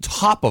 it's like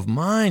top of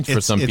mind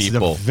for some it's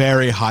people. It's a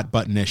very hot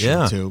button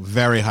issue too.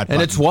 Very hot button.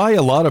 And it's why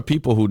a lot of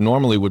people who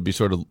normally would be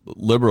sort of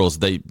liberals,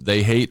 they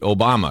hate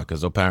Obama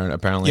because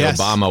apparently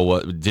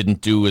Obama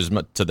didn't do as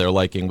much to their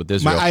liking with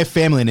Israel. I have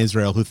family in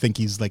Israel who think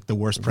he's like the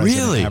worst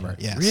president ever.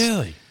 Yes.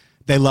 Really?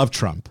 They love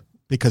Trump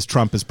because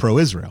Trump is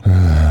pro-Israel.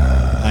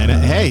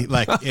 Hey,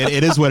 like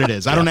it is what it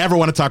is. I don't ever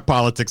want to talk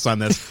politics on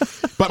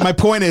this, but my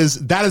point is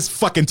that is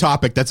fucking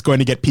topic that's going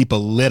to get people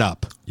lit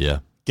up. Yeah.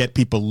 Get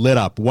people lit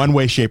up one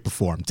way, shape, or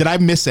form. Did I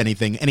miss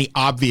anything? Any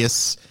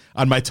obvious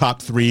on my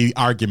top 3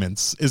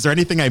 arguments? Is there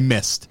anything I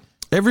missed?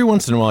 Every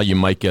once in a while, you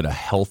might get a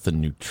health and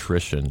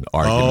nutrition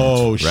argument.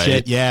 Oh, right?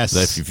 Shit, yes.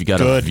 That if you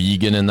got a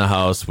vegan in the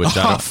house, which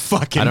I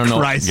don't know.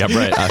 Christ. Yeah,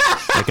 right.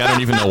 I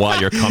don't even know why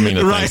you're coming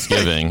to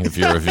Thanksgiving if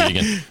you're a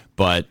vegan.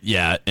 But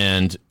yeah,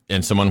 and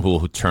someone who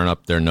will turn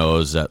up their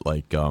nose at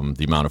like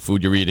the amount of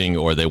food you're eating,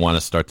 or they want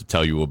to start to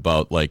tell you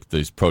about like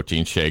these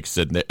protein shakes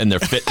and their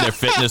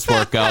fitness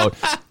workout.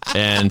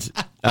 And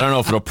I don't know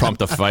if it'll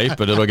prompt a fight,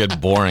 but it'll get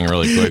boring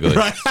really quickly.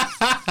 Right.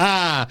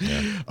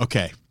 Yeah.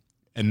 Okay.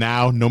 And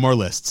now, no more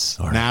lists.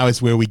 Right. Now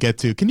is where we get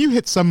to. Can you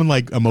hit some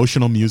like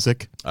emotional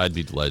music? I'd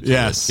be delighted.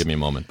 Yes. Give me a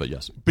moment, but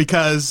yes.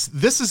 Because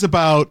this is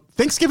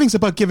Thanksgiving's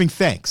about giving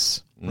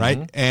thanks, right?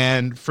 Mm-hmm.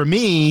 And for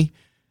me,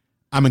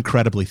 I'm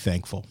incredibly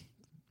thankful.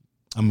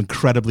 I'm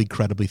incredibly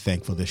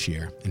thankful this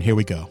year. And here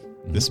we go.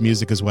 Mm-hmm. This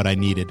music is what I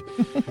needed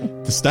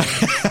to start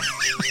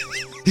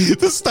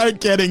to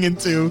start getting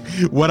into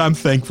what I'm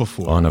thankful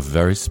for. On a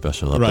very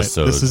special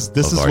episode. Right.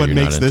 This is what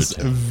makes this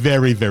a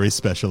very, very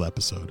special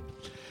episode.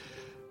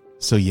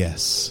 So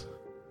yes,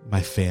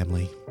 my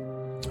family,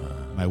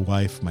 my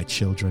wife, my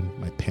children,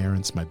 my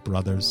parents, my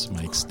brothers,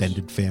 my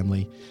extended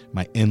family,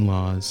 my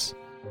in-laws,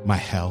 my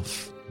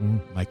health,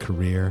 my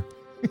career.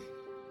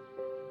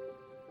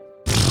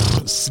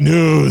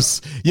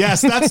 Snooze.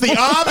 Yes, that's the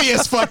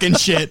obvious fucking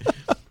shit,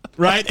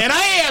 right? And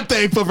I am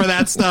thankful for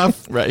that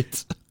stuff.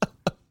 Right.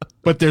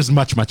 But there's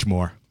much, much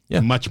more. Yeah.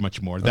 Much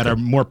more that are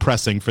more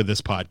pressing for this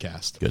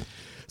podcast. Good.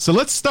 So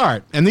let's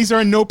start. And these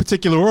are in no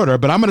particular order,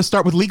 but I'm going to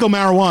start with legal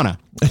marijuana.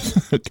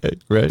 Okay,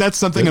 right. That's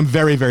something I'm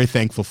very, very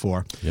thankful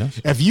for.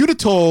 Yes. If you'd have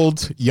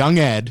told young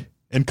Ed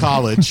in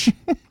college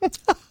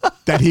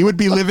that he would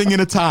be living in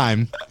a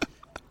time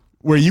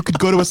where you could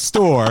go to a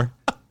store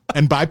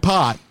and buy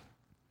pot,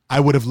 I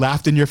would have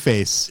laughed in your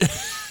face.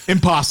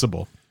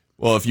 Impossible.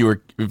 Well, if you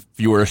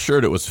were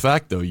assured it was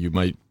fact, though, you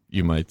might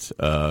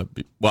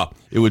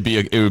it would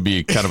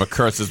be kind of a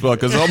curse as well,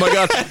 because oh my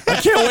god, I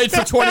can't wait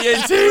for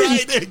 2018.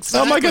 Right, exactly.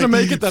 How am I going to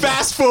make it that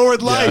fast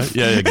forward life?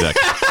 Yeah,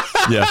 exactly.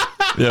 Yeah.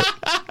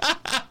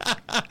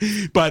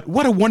 But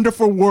what a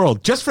wonderful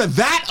world just for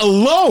that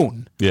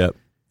alone. Yeah,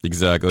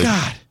 exactly.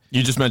 God,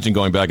 you just mentioned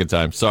going back in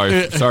time.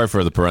 Sorry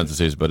for the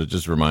parentheses, but it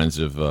just reminds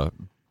of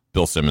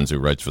Bill Simmons, who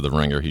writes for The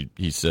Ringer.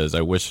 He says, I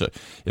wish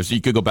if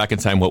you could go back in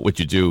time, what would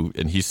you do?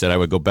 And he said, I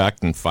would go back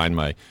and find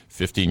my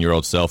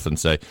 15-year-old self and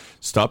say,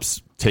 stop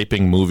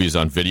taping movies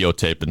on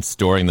videotape and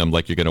storing them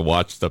like you're going to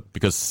watch them,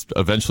 because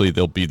eventually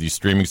there'll be these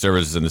streaming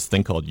services and this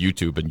thing called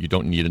YouTube, and you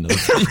don't need another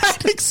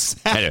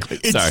Exactly.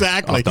 Anyway,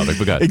 sorry, off topic,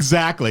 but go ahead.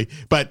 Exactly.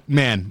 But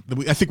man,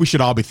 I think we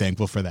should all be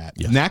thankful for that.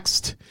 Yes.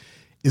 Next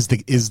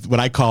is what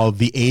I call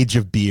the age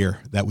of beer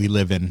that we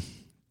live in.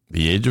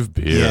 The age of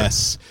beer.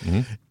 Yes.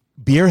 Mm-hmm.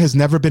 Beer has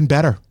never been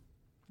better,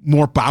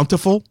 more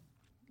bountiful,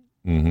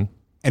 and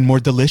more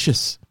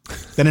delicious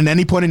than at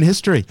any point in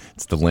history.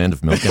 It's the land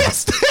of milk and,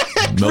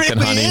 milk and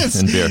honey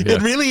and beer. Yeah.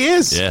 It really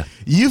is. Yeah.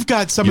 You've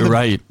got some You're of the...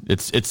 right.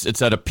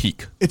 It's at a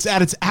peak. It's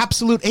at its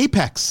absolute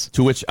apex.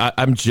 To which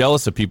I'm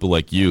jealous of people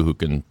like you who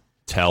can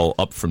tell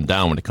up from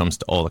down when it comes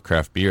to all the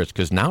craft beers,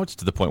 because now it's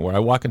to the point where I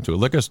walk into a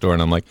liquor store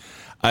and I'm like,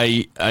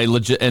 I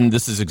legit, and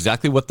this is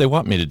exactly what they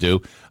want me to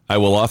do. I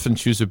will often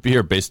choose a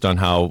beer based on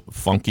how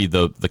funky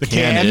the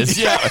can is.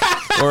 Yeah.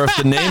 Or if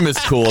the name is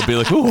cool, I'll be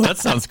like, ooh, that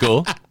sounds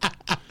cool.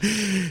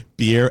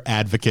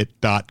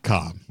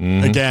 Beeradvocate.com.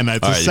 Mm-hmm. Again,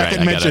 it's a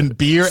second mention,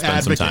 Beer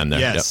Advocate. Some time there.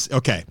 Yes. Yep.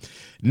 Okay.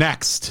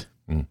 Next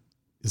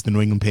is the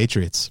New England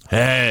Patriots.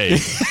 Hey.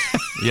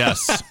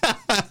 Yes.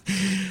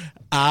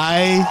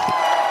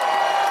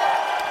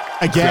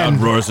 Again, crowd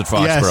roars at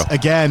Foxborough. Yes,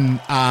 again,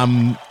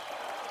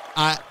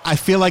 I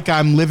feel like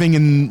I'm living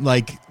in,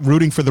 like,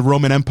 rooting for the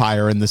Roman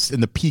Empire in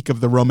the peak of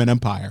the Roman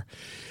Empire.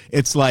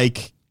 It's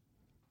like,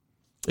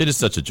 it is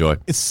such a joy.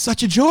 It's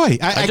such a joy.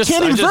 I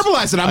can't even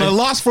verbalize it. I'm at a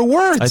loss for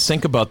words. I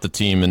think about the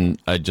team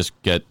and I just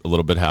get a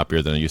little bit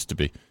happier than I used to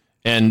be.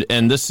 And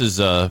this is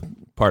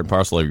part and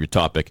parcel of your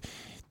topic.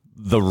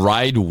 The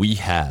ride we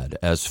had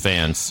as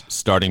fans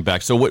starting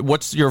back. So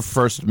what's your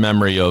first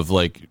memory of,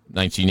 like,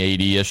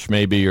 1980-ish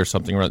maybe, or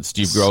something around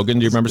Steve Grogan?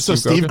 Do you remember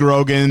Steve Grogan? Steve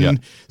Grogan, yeah.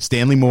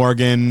 Stanley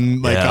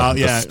Morgan, like,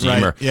 the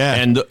Steamer. Right, yeah.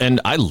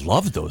 And I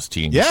loved those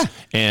teams. Yeah.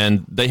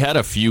 And they had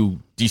a few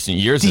decent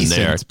years in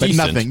there. But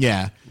nothing,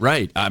 yeah.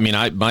 Right. I mean,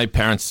 my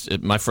parents,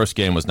 my first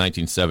game was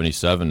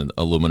 1977,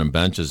 aluminum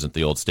benches at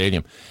the old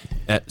stadium.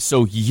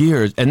 So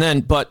years, and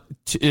then, but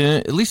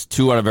at least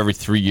 2 out of every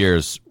 3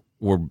 years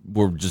were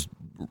just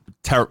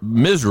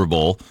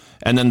miserable,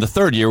 and then the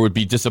third year would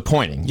be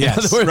disappointing. Yes,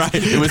 in other words,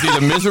 right. It was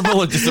either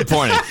miserable or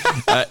disappointing,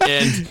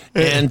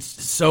 and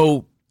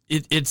so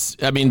it's.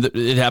 I mean,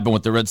 it happened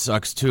with the Red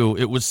Sox too.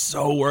 It was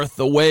so worth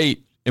the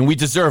wait, and we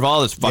deserve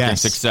all this fucking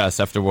success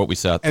after what we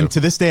sat through. And to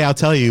this day, I'll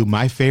tell you,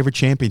 my favorite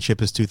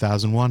championship is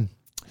 2001.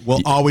 Will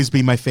always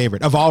be my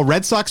favorite. Of all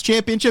Red Sox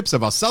championships,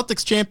 of all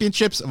Celtics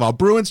championships, of all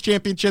Bruins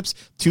championships,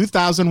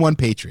 2001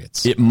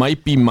 Patriots. It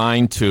might be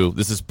mine too.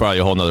 This is probably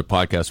a whole nother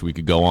podcast we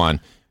could go on.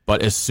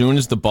 But as soon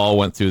as the ball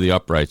went through the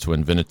uprights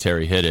when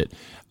Vinatieri hit it,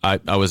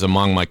 I was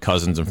among my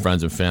cousins and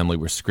friends and family.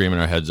 We're screaming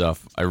our heads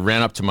off. I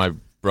ran up to my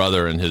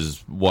brother and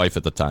his wife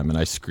at the time, and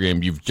I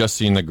screamed, "You've just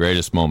seen the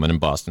greatest moment in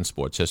Boston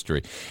sports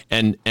history."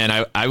 And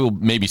I will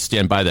maybe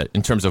stand by that.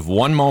 In terms of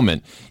one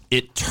moment,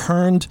 it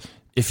turned...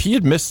 If he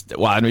had missed,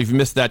 well, I mean, if he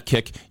missed that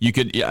kick, you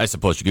could, I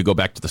suppose you could go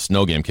back to the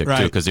snow game kick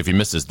too, because if he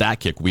misses that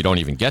kick, we don't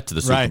even get to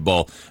the Super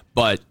Bowl.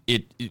 But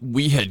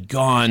we had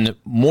gone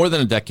more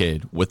than a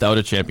decade without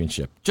a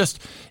championship,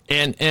 just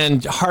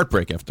and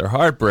heartbreak after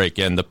heartbreak,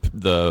 and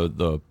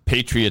the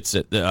Patriots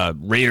at the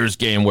Raiders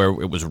game where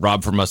it was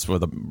robbed from us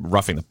with a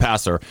roughing the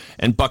passer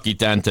and Bucky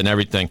Dent and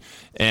everything,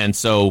 and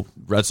so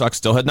Red Sox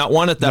still had not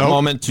won at that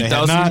moment,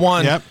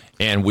 2001,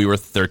 and we were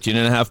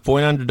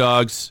 13.5-point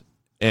underdogs,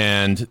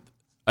 and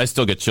I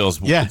still get chills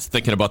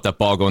thinking about that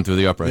ball going through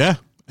the upright. Yeah.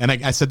 And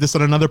I said this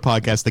on another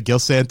podcast, the Gil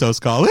Santos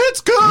call. It's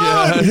good.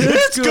 Yeah,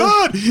 it's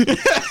good.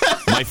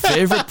 My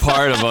favorite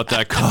part about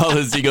that call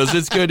is he goes,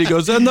 "It's good." He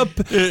goes, and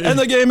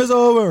the game is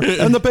over.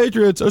 And the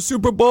Patriots are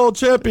Super Bowl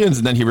champions.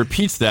 And then he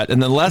repeats that.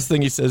 And then the last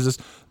thing he says is,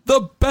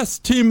 "The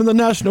best team in the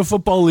National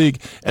Football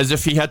League," as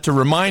if he had to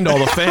remind all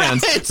the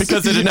fans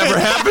because it had never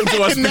happened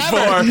to us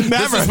before.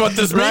 This is what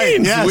this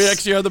means. Yes. We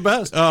actually are the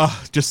best.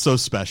 Oh, just so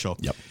special.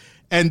 Yep.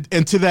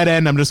 And to that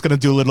end, I'm just going to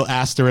do a little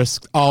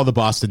asterisk. All the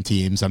Boston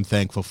teams I'm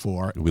thankful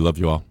for. We love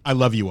you all. I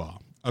love you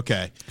all.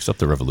 Okay. Except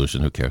the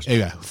Revolution. Who cares?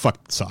 Yeah,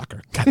 fuck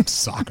soccer. God,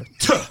 soccer.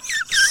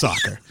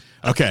 Soccer.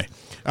 Okay.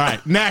 All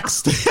right.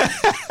 Next.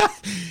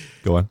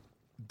 Go on.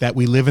 That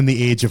we live in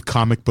the age of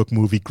comic book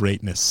movie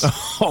greatness.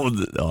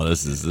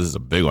 This is a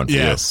big one for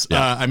yes. you.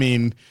 Yeah. I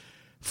mean,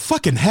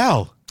 fucking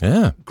hell.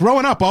 Yeah.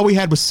 Growing up, all we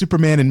had was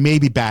Superman and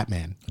maybe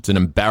Batman. It's an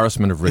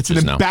embarrassment of riches now.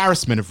 It's an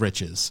embarrassment of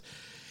riches.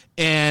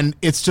 And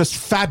it's just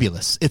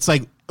fabulous. It's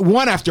like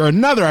one after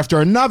another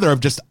of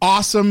just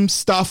awesome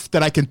stuff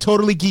that I can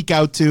totally geek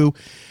out to.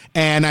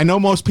 And I know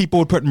most people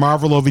would put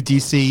Marvel over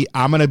DC.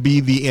 I'm going to be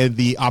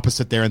the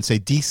opposite there and say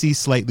DC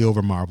slightly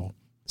over Marvel.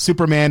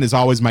 Superman is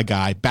always my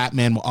guy.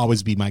 Batman will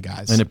always be my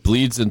guys. And it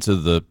bleeds into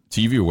the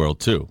TV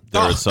world, too.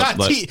 And on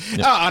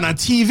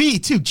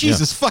TV, too.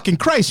 Jesus fucking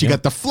Christ. You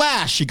got The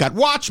Flash. You got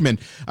Watchmen.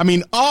 I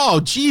mean,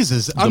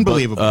 Jesus.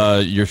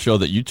 Unbelievable. Your show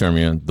that you turned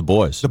me on, The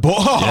Boys.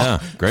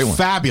 Yeah, great one.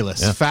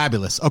 Fabulous.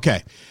 Fabulous.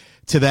 Okay.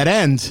 To that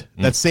end,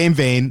 that same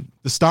vein,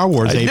 the Star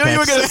Wars Apex. I knew you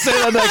were going to say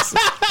that next.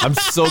 I'm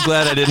so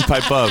glad I didn't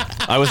pipe up.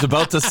 I was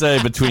about to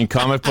say between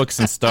comic books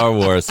and Star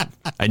Wars,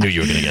 I knew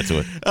you were going to get to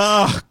it.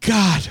 Oh,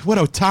 God, what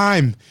a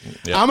time.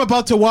 Yep. I'm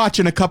about to watch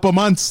in a couple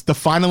months the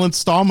final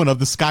installment of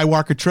the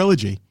Skywalker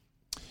trilogy.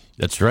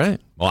 That's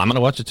right. Well, I'm going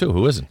to watch it too.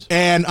 Who isn't?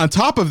 And on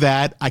top of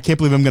that, I can't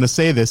believe I'm going to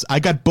say this. I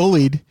got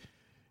bullied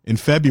in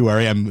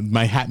February. I'm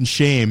my hat in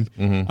shame.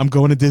 Mm-hmm. I'm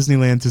going to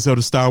Disneyland to go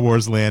to Star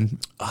Wars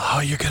Land.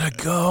 Oh, you're going to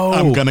go.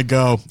 I'm going to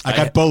go. I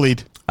got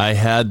bullied. I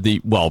had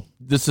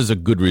this is a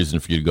good reason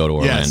for you to go to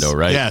Orlando,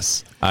 right?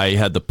 Yes. I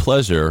had the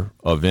pleasure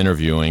of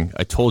interviewing,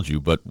 I told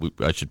you, but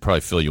I should probably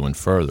fill you in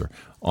further.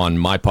 On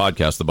my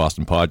podcast, the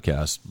Boston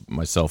Podcast,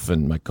 myself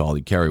and my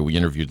colleague Carrie, we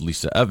interviewed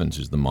Lisa Evans,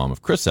 who's the mom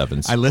of Chris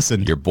Evans. I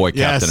listened. Your boy,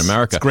 Captain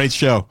America. It's a great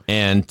show.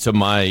 And to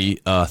my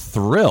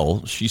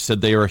thrill, she said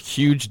they are a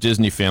huge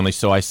Disney family.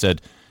 So I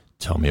said,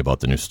 "Tell me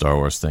about the new Star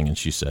Wars thing." And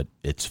she said,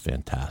 "It's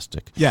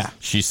fantastic." Yeah.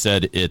 She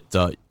said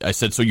I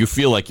said, "So you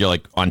feel like you're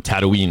like on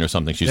Tatooine or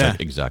something?" She's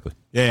like, "Exactly."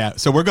 Yeah.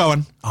 So we're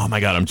going. Oh my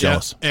God, I'm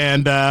jealous. Yeah.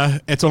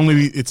 And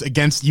it's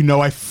against,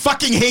 I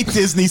fucking hate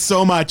Disney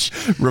so much.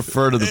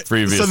 Refer to the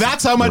previous. So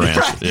that's how much.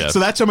 So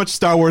that's how much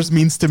Star Wars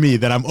means to me,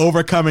 that I'm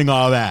overcoming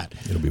all that.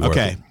 It'll be worth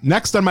it.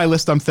 Next on my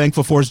list, I'm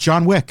thankful for is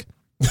John Wick.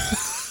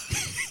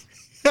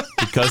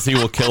 Because he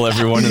will kill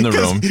everyone in the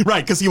room.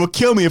 Right, because he will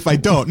kill me if I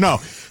don't. No,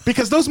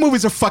 because those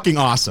movies are fucking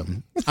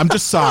awesome. I'm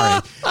just sorry.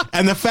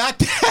 And the fact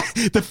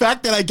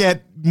that I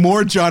get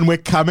more John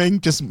Wick coming,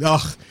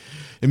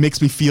 it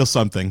makes me feel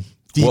something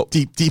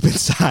deep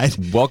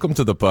inside. Welcome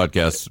to the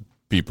podcast,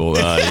 people.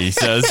 He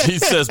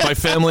says, my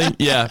family,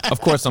 yeah, of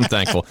course I'm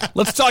thankful.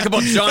 Let's talk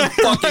about John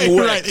fucking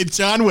Wick. Right, it's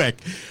John Wick.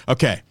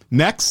 Okay,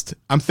 next,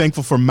 I'm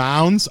thankful for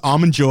Mounds,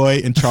 Almond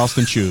Joy, and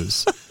Charleston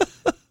Chews.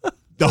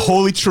 The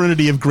holy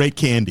trinity of great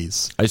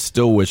candies. I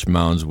still wish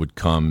Mounds would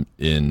come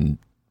in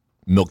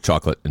milk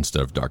chocolate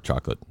instead of dark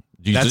chocolate.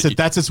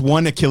 That's its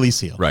one Achilles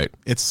heel. Right.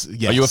 Yes.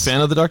 Are you a fan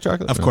of the dark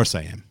chocolate? Of course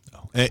I am.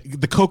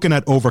 The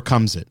coconut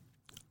overcomes it.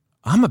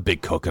 I'm a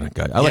big coconut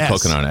guy. I like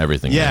coconut on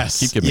everything. Yes.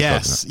 Keep giving me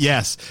coconut.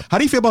 Yes. How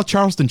do you feel about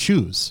Charleston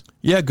Chews?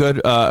 Yeah,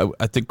 good.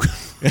 I think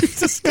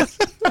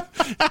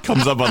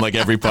Comes up on like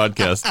every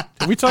podcast.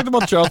 Have we talked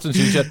about Charleston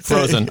Cheese yet?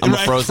 Frozen. I'm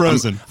Right, a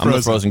frozen. I'm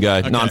a frozen guy.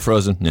 Okay.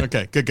 Non-frozen. Yeah.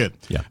 Okay, good.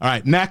 Yeah. All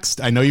right,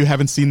 next. I know you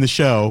haven't seen the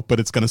show, but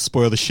it's going to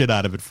spoil the shit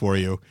out of it for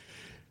you.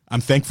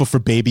 I'm thankful for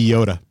Baby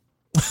Yoda.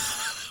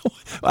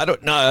 I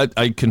don't know.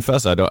 I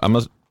confess, I don't. I'm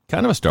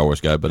kind of a Star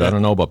Wars guy, but I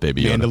don't know about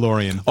Baby Yoda.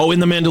 Mandalorian. Oh, in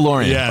the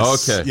Mandalorian.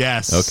 Yes. Okay.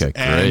 Yes. Okay.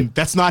 Great. And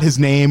that's not his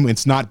name.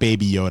 It's not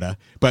Baby Yoda,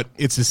 but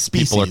it's his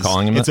species. People are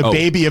calling him It's that? a Oh.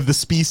 baby of the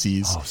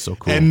species. Oh, so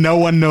cool. And no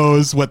one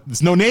knows what.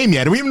 There's no name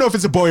yet. We don't even know if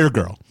it's a boy or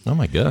girl. Oh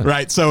my god.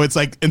 Right. So it's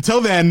like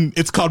until then,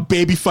 it's called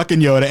Baby fucking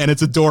Yoda, and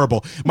it's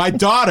adorable. My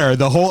daughter,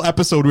 the whole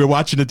episode we were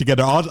watching it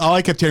together, all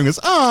I kept hearing was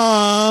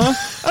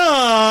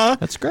 "ah."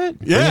 That's great.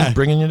 Yeah.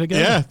 Bringing you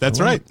together. Yeah, that's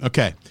I love right. it.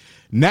 Okay.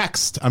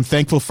 Next, I'm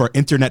thankful for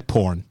internet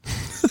porn.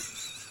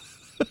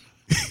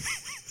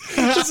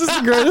 This is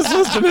the greatest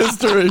list in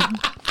history.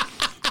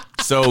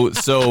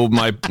 So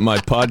my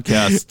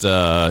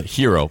podcast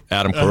hero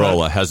Adam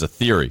Carolla has a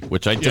theory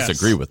which I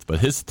disagree with, but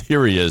his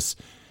theory is,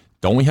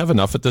 don't we have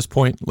enough at this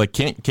point? Like,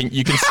 can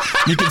you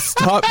can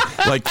stop,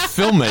 like,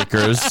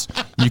 filmmakers,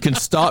 you can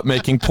stop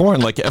making porn.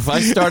 Like, if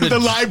I started, The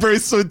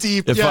library's so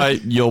deep. if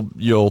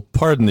you'll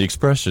pardon the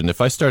expression,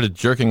 if I started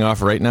jerking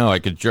off right now, I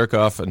could jerk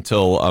off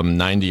until I'm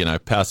 90 and I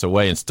pass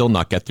away and still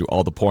not get through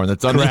all the porn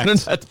that's on Correct. the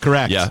internet.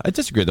 Correct. Yeah, I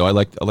disagree though. I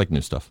like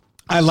new stuff.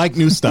 I like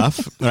new stuff,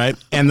 right?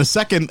 And the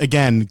second,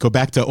 again, go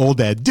back to old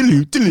Ed.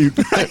 Dilute.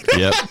 Right?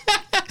 Yep.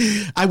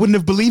 I wouldn't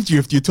have believed you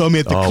if you told me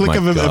at the Oh click my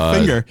of a God.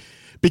 finger.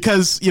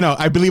 Because,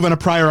 I believe on a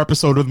prior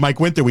episode with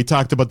Mike Winter, we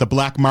talked about the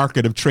black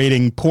market of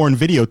trading porn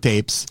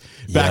videotapes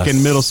back in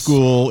Yes. middle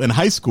school and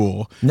high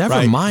school. Never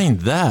right? mind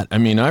that. I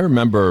mean, I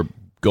remember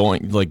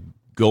paying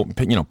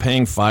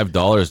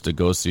 $5 to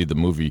go see the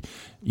movie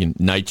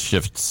Night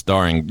Shift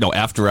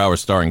After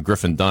Hours starring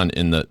Griffin Dunn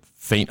in the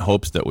faint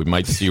hopes that we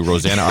might see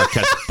Rosanna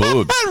Arquette's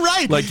boobs.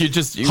 Right. Like you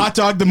Hot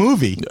Dog the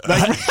movie.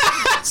 Like,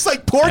 it's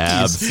like Porky's.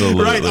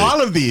 Absolutely. Right. All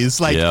of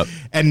these. Like, Yep.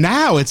 and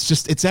now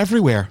it's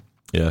everywhere.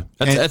 Yeah,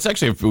 that's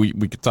actually, if we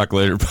could talk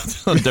later about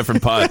that on a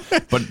different pod,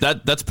 but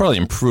that's probably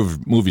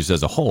improved movies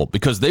as a whole,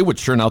 because they would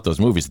churn out those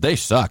movies. They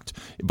sucked,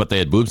 but they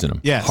had boobs in them.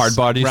 Yes. Hard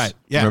Bodies. Right.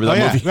 Yeah. Remember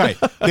that movie? Right.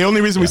 The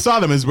only reason we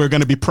saw them is we're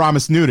going to be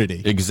promised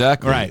nudity.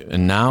 Exactly. Right.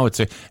 And now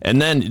and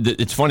then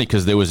it's funny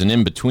because there was an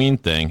in-between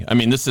thing. I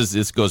mean,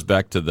 this goes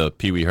back to the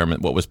Pee Wee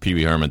Herman. What was Pee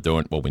Wee Herman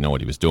doing? Well, we know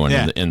what he was doing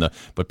Yeah.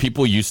 but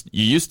people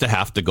used to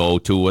have to go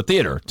to a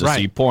theater to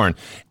Right. see porn.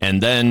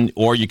 And then,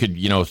 or you could,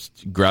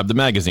 grab the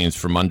magazines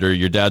from under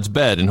your dad's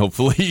bed and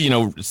hopefully,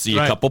 see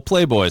Right. a couple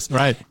Playboys.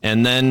 Right.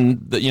 And then,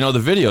 the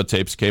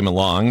videotapes came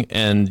along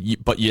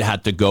but you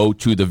had to go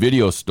to the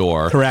video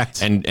store.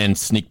 Correct. And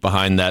sneak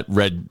behind that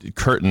red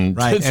curtain.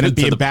 Right. And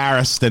be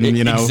embarrassed and,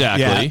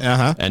 Exactly. Yeah,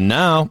 uh-huh. And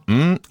now,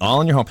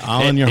 all in your home.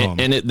 All in your home.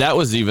 And that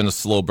was even a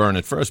slow burn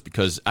at first,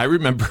 because I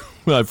remember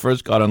when I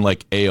first got on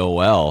like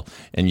AOL,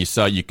 and you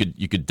saw you could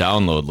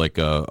download like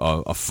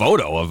a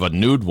photo of a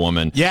nude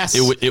woman. Yes.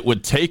 It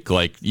would take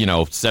like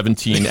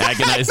 17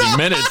 agonizing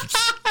minutes.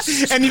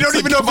 And you don't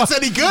even know if it's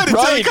any good until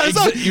Right, it comes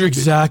up.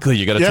 exactly.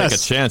 You got to take a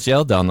Yes. chance. Yeah,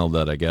 I'll download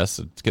that. I guess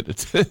it's gonna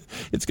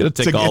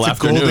take all It's a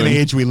afternoon. golden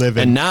age we live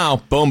in. And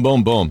now, boom,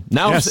 boom, boom.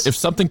 Now, Yes. if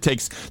something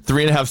takes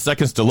 3.5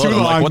 seconds to load, Too I'm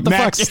long. like, what the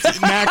next,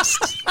 fuck?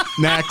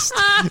 next.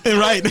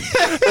 Right.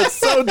 It's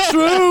so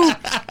true.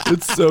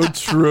 It's so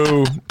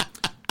true.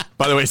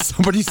 By the way,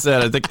 somebody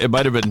said, I think it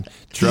might have been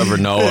Trevor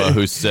Noah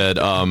who said,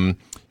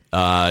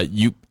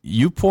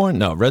 YouPorn?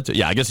 No,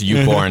 I guess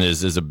YouPorn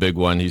is a big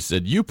one. He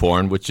said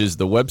YouPorn, which is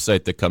the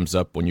website that comes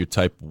up when you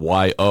type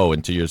YO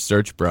into your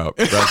search browser.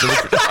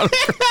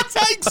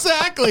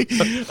 Exactly.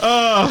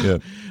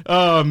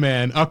 Oh,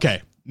 man.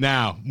 Okay.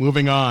 Now,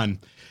 moving on.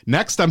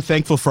 Next, I'm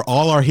thankful for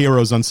all our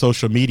heroes on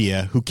social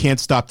media who can't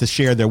stop to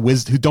share their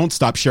wisdom, who don't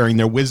stop sharing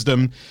their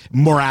wisdom,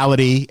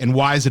 morality, and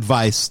wise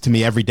advice to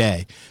me every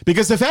day.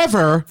 Because if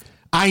ever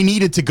I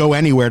needed to go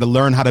anywhere to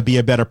learn how to be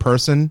a better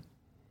person,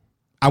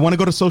 I want to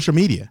go to social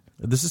media.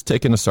 This is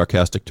taking a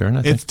sarcastic turn,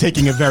 I think. It's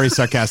taking a very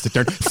sarcastic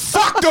turn.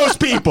 Fuck those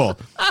people.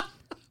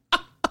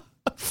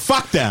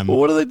 Fuck them.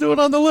 What are they doing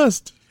on the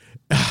list?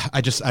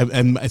 I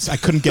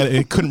couldn't get it.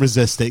 It couldn't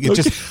resist it.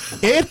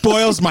 It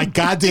boils my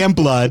goddamn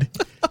blood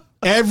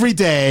every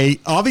day.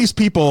 All these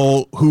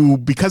people who,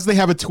 because they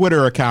have a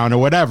Twitter account or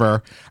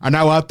whatever, are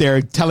now out there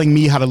telling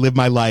me how to live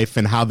my life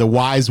and how the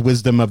wise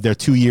wisdom of their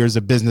 2 years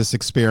of business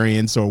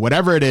experience or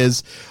whatever it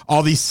is,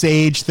 all these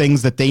sage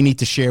things that they need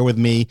to share with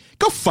me.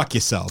 Go fuck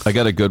yourself. I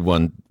got a good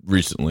one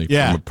recently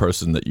from a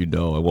person that I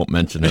won't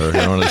mention her.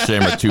 I don't want to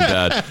shame her too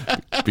bad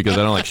because I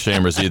don't like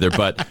shamers either.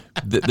 But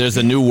there's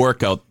a new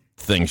workout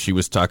thing she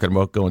was talking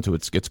about going to.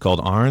 It's called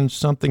Orange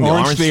something.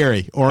 Orange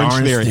Theory. Orange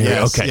Theory.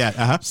 Yes. Okay. Yeah.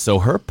 Uh-huh. So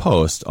her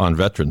post on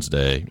Veterans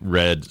Day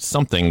read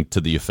something to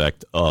the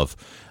effect of,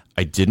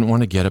 I didn't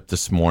want to get up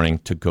this morning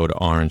to go to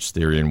Orange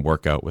Theory and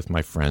work out with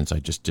my friends. I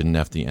just didn't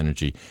have the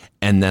energy.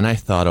 And then I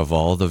thought of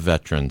all the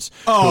veterans.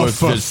 Oh, who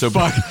have for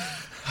fuck.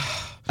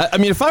 I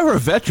mean, if I were a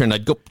veteran,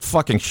 I'd go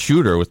fucking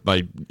shoot her with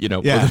my,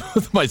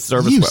 with my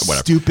service. You whatever.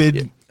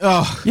 stupid.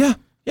 Oh. Yeah.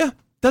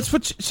 That's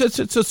what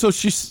so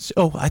she's.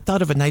 Oh, I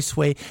thought of a nice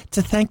way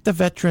to thank the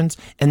veterans,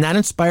 and that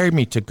inspired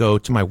me to go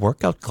to my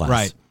workout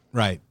class.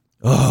 Right.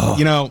 Oh.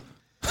 You know,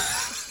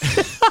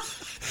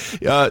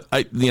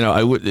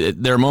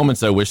 there are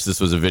moments I wish this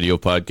was a video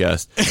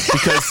podcast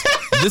because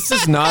this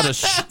is not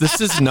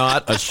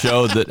a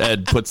show that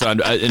Ed puts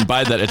on, and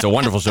by that it's a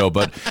wonderful show,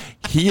 but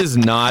he is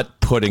not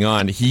putting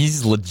on.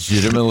 He's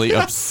legitimately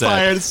upset.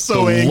 Fired,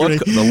 so angry.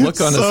 The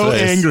look on his face. So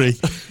angry.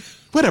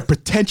 What a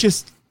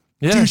pretentious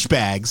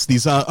douchebags.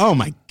 These. Oh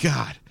my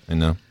God. I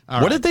know.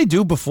 What did they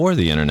do before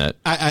the internet?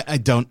 I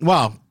don't.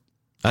 Well.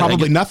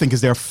 Probably nothing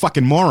because they're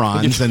fucking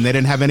morons and they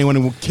didn't have anyone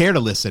who would care to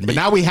listen. But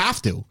now we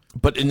have to.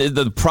 But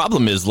the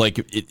problem is, like,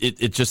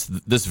 it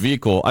just, this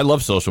vehicle, I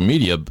love social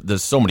media.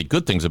 There's so many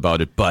good things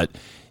about it, but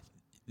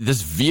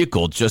this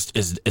vehicle just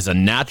is a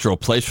natural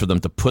place for them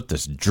to put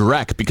this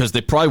dreck because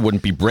they probably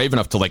wouldn't be brave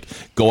enough to, like,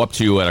 go up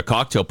to you at a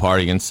cocktail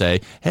party and say,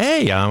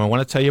 hey, I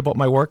want to tell you about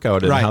my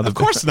workout. And how of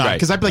course not,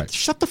 because I'd be like,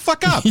 shut the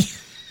fuck up.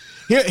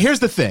 Here's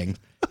the thing.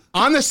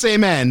 On the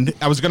same end,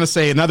 I was going to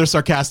say another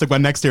sarcastic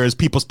one next here is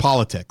people's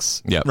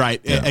politics. Yeah. Right.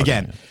 Yeah,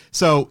 Again. okay, yeah.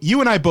 So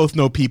you and I both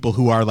know people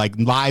who are like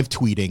live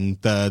tweeting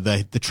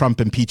the Trump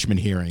impeachment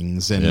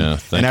hearings and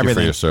thank everything. You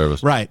for your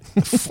service. Right.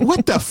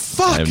 What the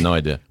fuck? I have no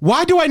idea.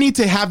 Why do I need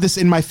to have this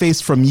in my face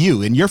from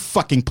you in your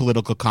fucking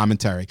political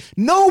commentary?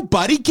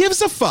 Nobody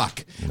gives a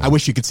fuck. No. I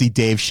wish you could see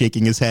Dave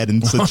shaking his head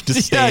in such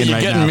disdain. You're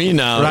right getting now. Me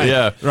now. Right.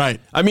 Yeah.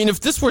 Right. I mean, if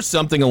this were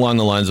something along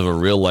the lines of a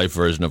real life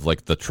version of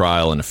like The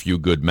Trial and A Few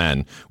Good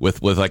Men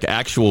with like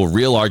actual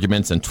real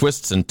arguments and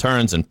twists and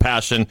turns and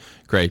passion,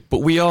 great. But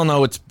we all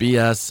know it's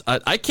BS.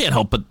 I can't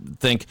help but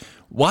think,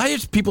 why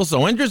is people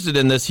so interested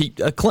in this?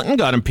 Clinton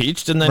got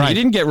impeached and then he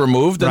didn't get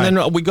removed and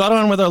then we got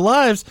on with our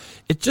lives.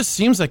 It just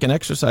seems like an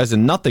exercise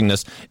in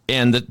nothingness.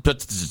 And but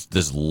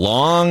this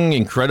long,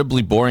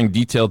 incredibly boring,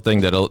 detailed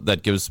thing that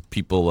gives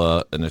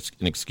people an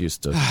excuse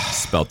to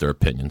spout their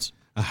opinions.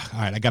 All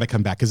right, I got to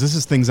come back because this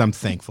is things I'm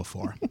thankful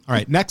for. All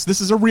right, next,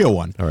 this is a real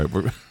one. All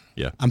right,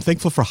 I'm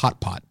thankful for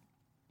Hot Pot.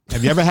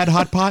 Have you ever had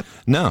Hot Pot?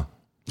 No.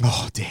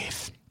 Oh,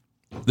 Dave.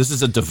 This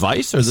is a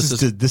device, or this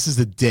is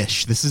a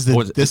dish. This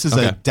is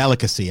a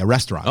delicacy, a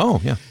restaurant. Oh,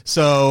 yeah.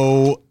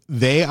 So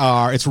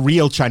it's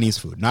real Chinese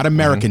food, not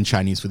American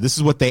Chinese food. This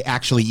is what they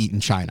actually eat in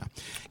China.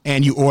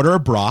 And you order a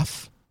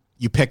broth.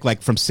 You pick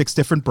like from 6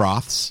 different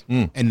broths,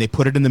 and they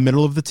put it in the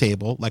middle of the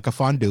table like a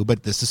fondue,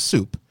 but this is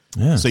soup.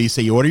 Yeah. So you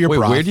say you order your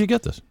broth. Where do you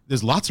get this?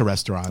 There's lots of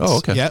restaurants. Oh,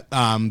 okay.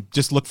 Yeah.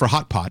 Just look for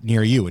Hot Pot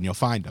near you, and you'll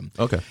find them.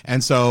 Okay.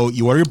 And so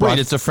you order your broth. Wait,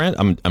 it's a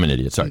I'm an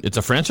idiot. Sorry, it's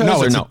a franchise. No,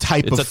 or it's a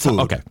type of food.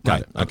 Okay,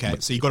 got it. Okay.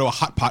 So you go to a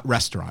Hot Pot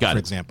restaurant, for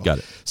example. Got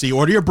it. So you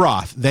order your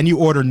broth, then you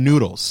order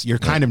noodles, your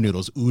kind of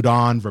noodles,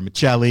 udon,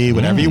 vermicelli,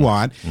 whatever you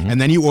want,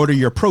 and then you order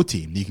your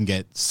protein. You can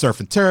get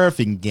surf and turf.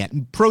 You can get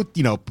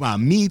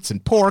meats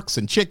and porks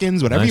and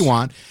chickens, whatever you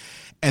want.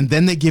 And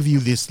then they give you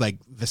this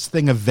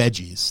thing of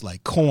veggies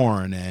like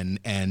corn and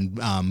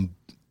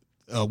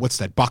what's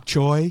that, bok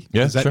choy?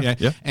 Yeah, Is that, sure.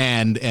 Yeah.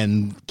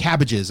 And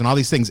cabbages and all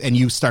these things, and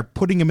you start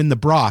putting them in the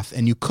broth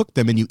and you cook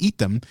them and you eat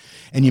them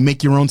and you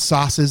make your own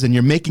sauces and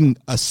you're making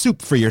a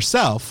soup for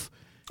yourself.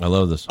 I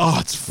love this. Oh,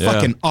 it's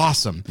fucking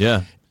awesome.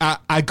 Yeah.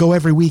 I go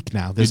every week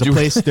now. There's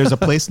a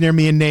place near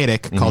me in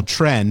Natick called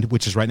Trend,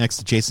 which is right next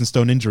to Jason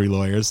Stone Injury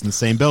Lawyers in the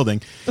same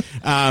building.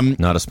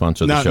 Not a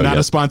sponsor of the show Not yet.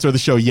 a sponsor of the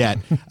show yet,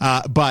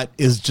 but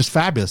is just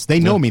fabulous. They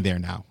know me there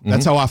now.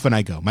 That's how often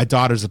I go. My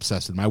daughter's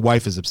obsessed with it. My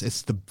wife is obsessed.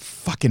 It's the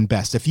fucking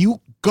best. If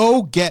you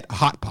go get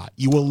Hot Pot,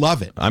 you will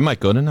love it. I might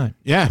go tonight.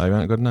 Yeah. I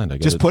might go tonight.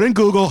 Just put in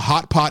Google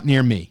Hot Pot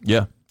near me.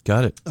 Yeah,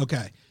 got it.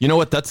 Okay. You know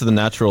what? That's the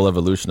natural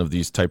evolution of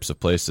these types of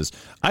places.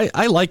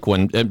 I like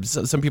when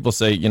some people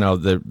say,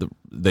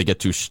 they get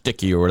too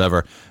shticky or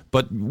whatever,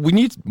 but we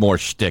need more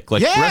shtick.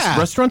 Like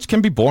restaurants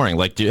can be boring.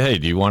 Like, do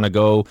you want to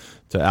go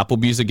to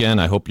Applebee's again?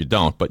 I hope you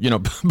don't. But you know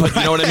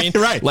what I mean?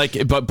 Right.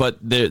 Like, but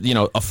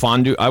a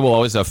fondue. I will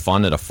always have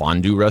fun at a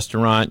fondue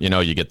restaurant.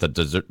 You get the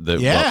dessert.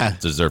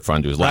 Dessert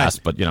fondue is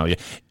last, but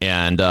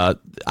and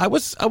I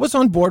was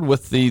on board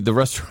with the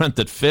restaurant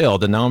that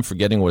failed, and now I'm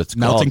forgetting what it's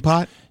called. Melting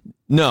Pot.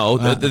 No,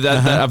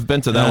 I've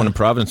been to that one in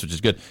Providence, which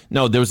is good.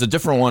 No, there was a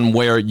different one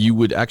where you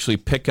would actually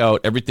pick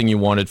out everything you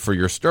wanted for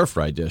your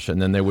stir-fry dish, and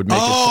then they would make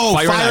it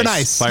Fire and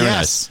Ice. Fire and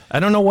Ice.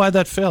 I don't know why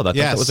that failed. I thought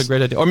that was a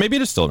great idea. Or maybe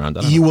it is still around.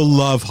 You will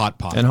love Hot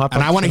Pot. And Hot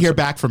Pot. And I want to hear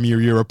back from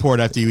your report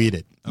after you eat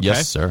it. Okay?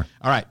 Yes, sir.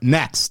 All right,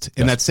 next,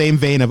 in that same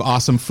vein of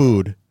awesome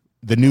food,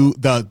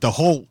 the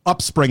whole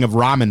upspring of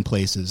ramen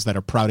places that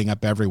are sprouting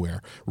up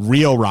everywhere.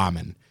 Real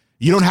ramen.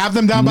 You don't have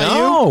them down by you?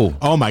 No.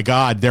 Oh, my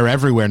God. They're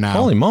everywhere now.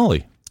 Holy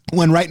moly.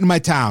 One right in my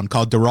town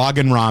called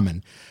Daragan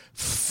Ramen.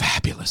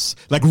 Fabulous.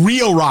 Like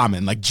real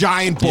ramen, like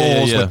giant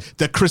bowls with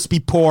the crispy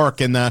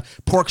pork and the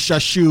pork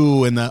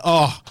chashu and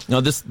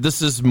No,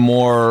 this is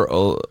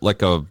more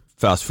like a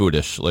fast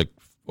foodish,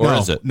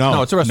 is it?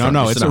 No, it's a restaurant.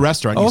 No, it's a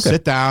restaurant. You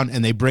sit down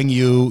and they bring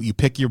you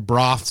pick your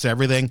broths,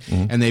 everything,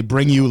 and they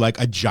bring you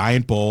like a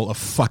giant bowl of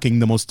fucking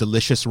the most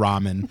delicious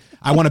ramen.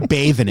 I want to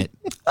bathe in it.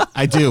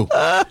 I do.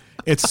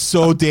 It's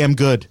so damn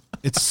good.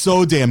 It's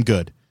so damn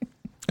good.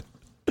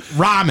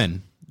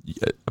 Ramen.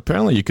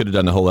 Apparently, you could have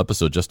done the whole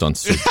episode just on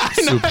soup.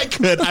 I know I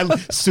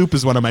could. Soup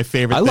is one of my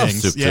favorite I love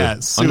things. soup, too. Yeah,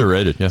 soup.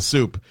 Underrated, yeah.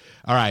 Soup.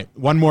 All right,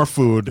 one more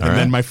food, and right.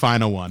 then my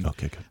final one.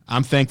 Okay, good.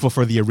 I'm thankful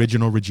for the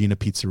original Regina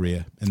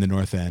Pizzeria in the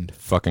North End.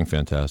 Fucking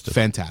fantastic.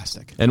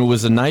 Fantastic. And it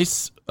was a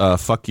nice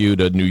fuck you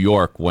to New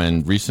York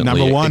when recently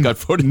Number one. it got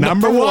voted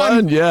Number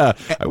one. Yeah,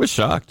 I was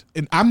shocked.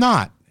 And I'm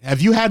not.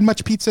 Have you had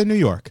much pizza in New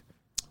York?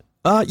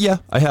 Yeah,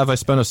 I have. I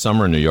spent a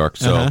summer in New York,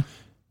 so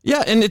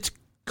yeah, and it's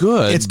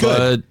good. It's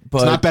good. but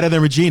It's not better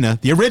than Regina,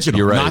 the original,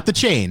 You're right. not the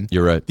chain.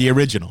 You're right. The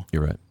original.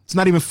 You're right. It's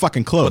not even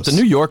fucking close. But the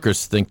New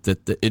Yorkers think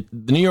that the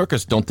New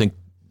Yorkers don't think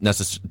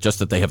just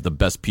that they have the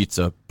best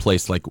pizza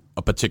place, like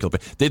a particular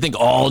place. They think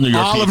all New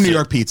York all pizza. of New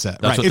York pizza.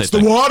 That's right. what It's they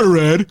the think. water,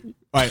 Ed.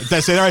 All right. Did I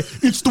say that right?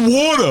 It's the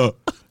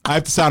water. I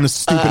have to sound as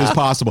stupid as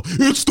possible.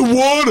 It's the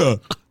water.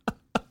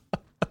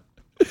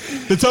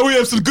 That's how we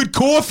have some good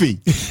coffee.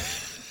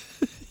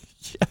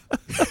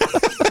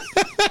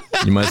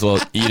 You might as well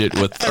eat it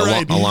with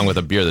Right. along with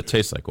a beer that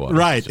tastes like water.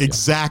 Right. So, yeah.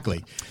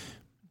 Exactly.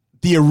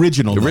 The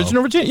original. The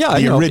original though. Regina, yeah, The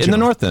I know. In original. the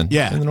North End.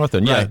 Yeah. In the North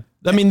End, yeah. Right.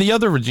 I mean, the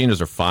other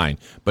Reginas are fine,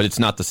 but it's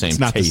not the same It's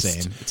not the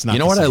taste. same. It's not You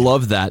know the what? I same.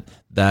 love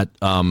that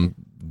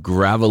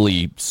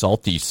gravelly,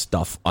 salty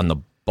stuff on the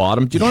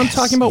bottom. Do you know what I'm Yes,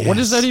 talking about? What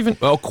yes. is that even?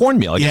 Oh,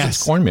 cornmeal. I guess Yes,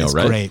 it's cornmeal, it's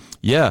right? great.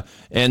 Yeah,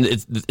 and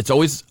it's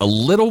always a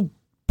little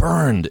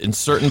burned in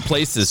certain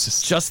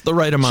places, just the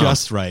right amount.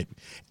 Just right.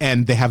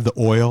 And they have the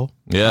oil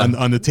Yeah.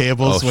 on the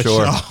tables. Oh, which,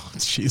 sure. Oh,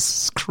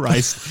 Jesus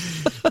Christ.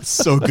 It's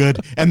so good.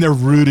 And they're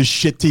rude as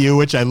shit to you,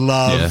 which I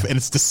love. Yeah. And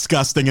it's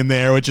disgusting in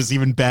there, which is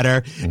even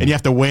better. And you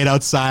have to wait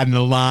outside in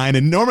the line.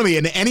 And normally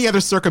in any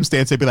other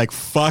circumstance, they'd be like,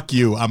 fuck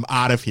you, I'm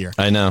out of here.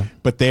 I know.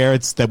 But there,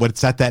 it's that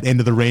what's at that end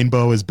of the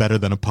rainbow is better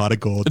than a pot of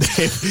gold.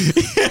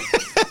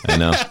 I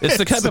know. It's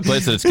the kind of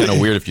place that it's kind of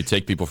weird if you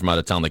take people from out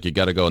of town. Like, you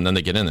got to go, and then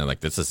they get in there like,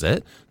 this is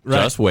it?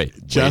 Right. Just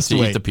wait. Just wait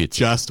to wait. eat the pizza.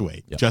 Just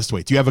wait. Just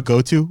wait. Do you have a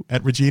go-to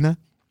at Regina?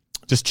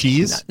 Just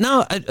cheese?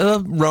 No,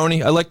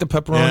 Roni. I like the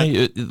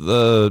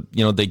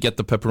pepperoni. They get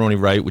the pepperoni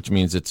right, which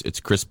means it's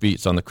crispy.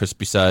 It's on the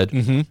crispy side.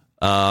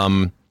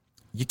 Mm-hmm.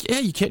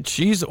 You can't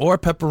cheese or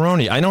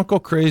pepperoni. I don't go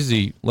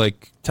crazy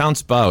like Town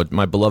Spa,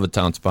 my beloved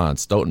Town Spa in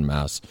Stoughton,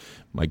 Mass.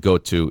 My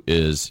go-to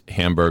is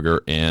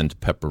hamburger and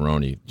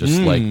pepperoni, just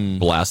like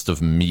blast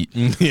of meat,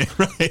 Yeah,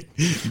 right.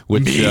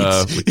 which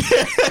Meat.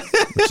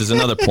 which is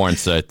another porn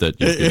site that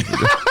you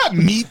could,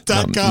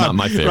 Meat.com. not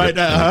my favorite.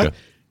 Right,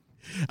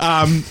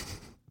 Okay.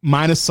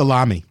 Minus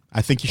salami.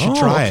 I think you should Oh,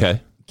 try it.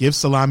 okay. Give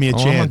salami a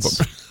my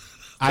chance.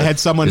 I had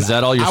someone. Is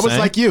that all you're I was saying?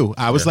 like you.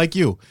 I was like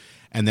you.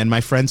 And then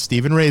my friend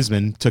Steven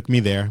Raisman took me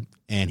there,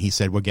 and he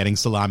said, "We're getting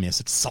salami." I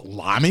said,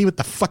 "Salami? What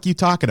the fuck are you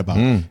talking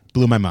about?"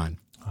 Blew my mind.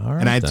 All right,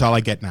 and that's then. all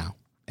I get now.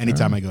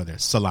 Anytime I go there,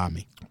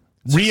 salami,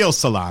 real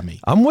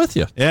salami. I'm with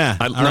you. Yeah.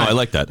 I all right. I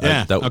like that.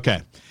 Yeah.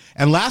 Okay.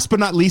 And last but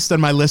not least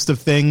on my list of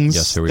things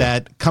Yes, here we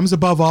that comes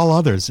above all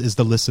others is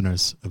the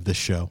listeners of this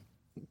show.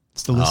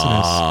 It's the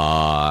listeners.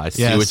 I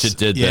see what you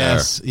did there.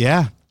 Yes.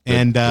 Yeah.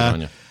 And, good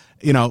on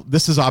you.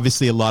 this is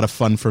obviously a lot of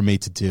fun for me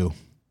to do.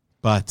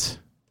 But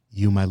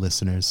you, my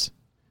listeners,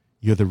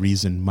 you're the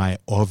reason my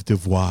au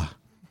devoir.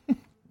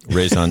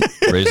 Raison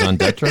d'etre. Raison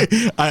d'etre.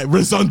 I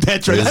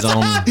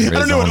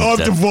don't know what au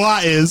Raison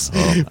devoir is,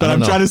 but I'm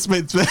know. trying to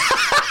spit.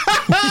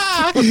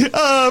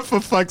 Oh,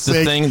 for fuck's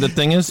sake. The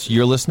thing is,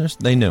 your listeners,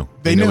 they knew.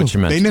 They know knew. what you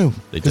meant. They knew.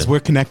 They Because did. we're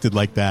connected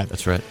like that.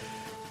 That's right.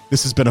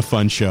 This has been a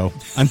fun show.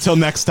 Until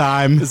next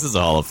time. This is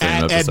a Hall of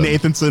Fame At Ed episode.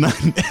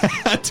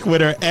 Nathanson on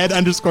Twitter,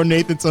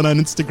 Ed_Nathanson on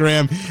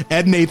Instagram,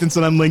 Ed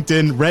Nathanson on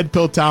LinkedIn,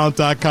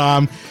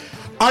 RedPillTalent.com.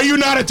 Are you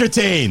not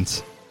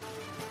entertained?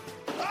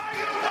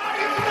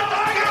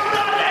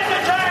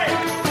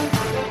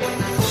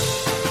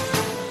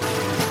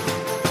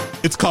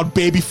 It's called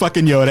Baby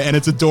Fucking Yoda, and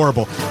it's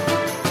adorable.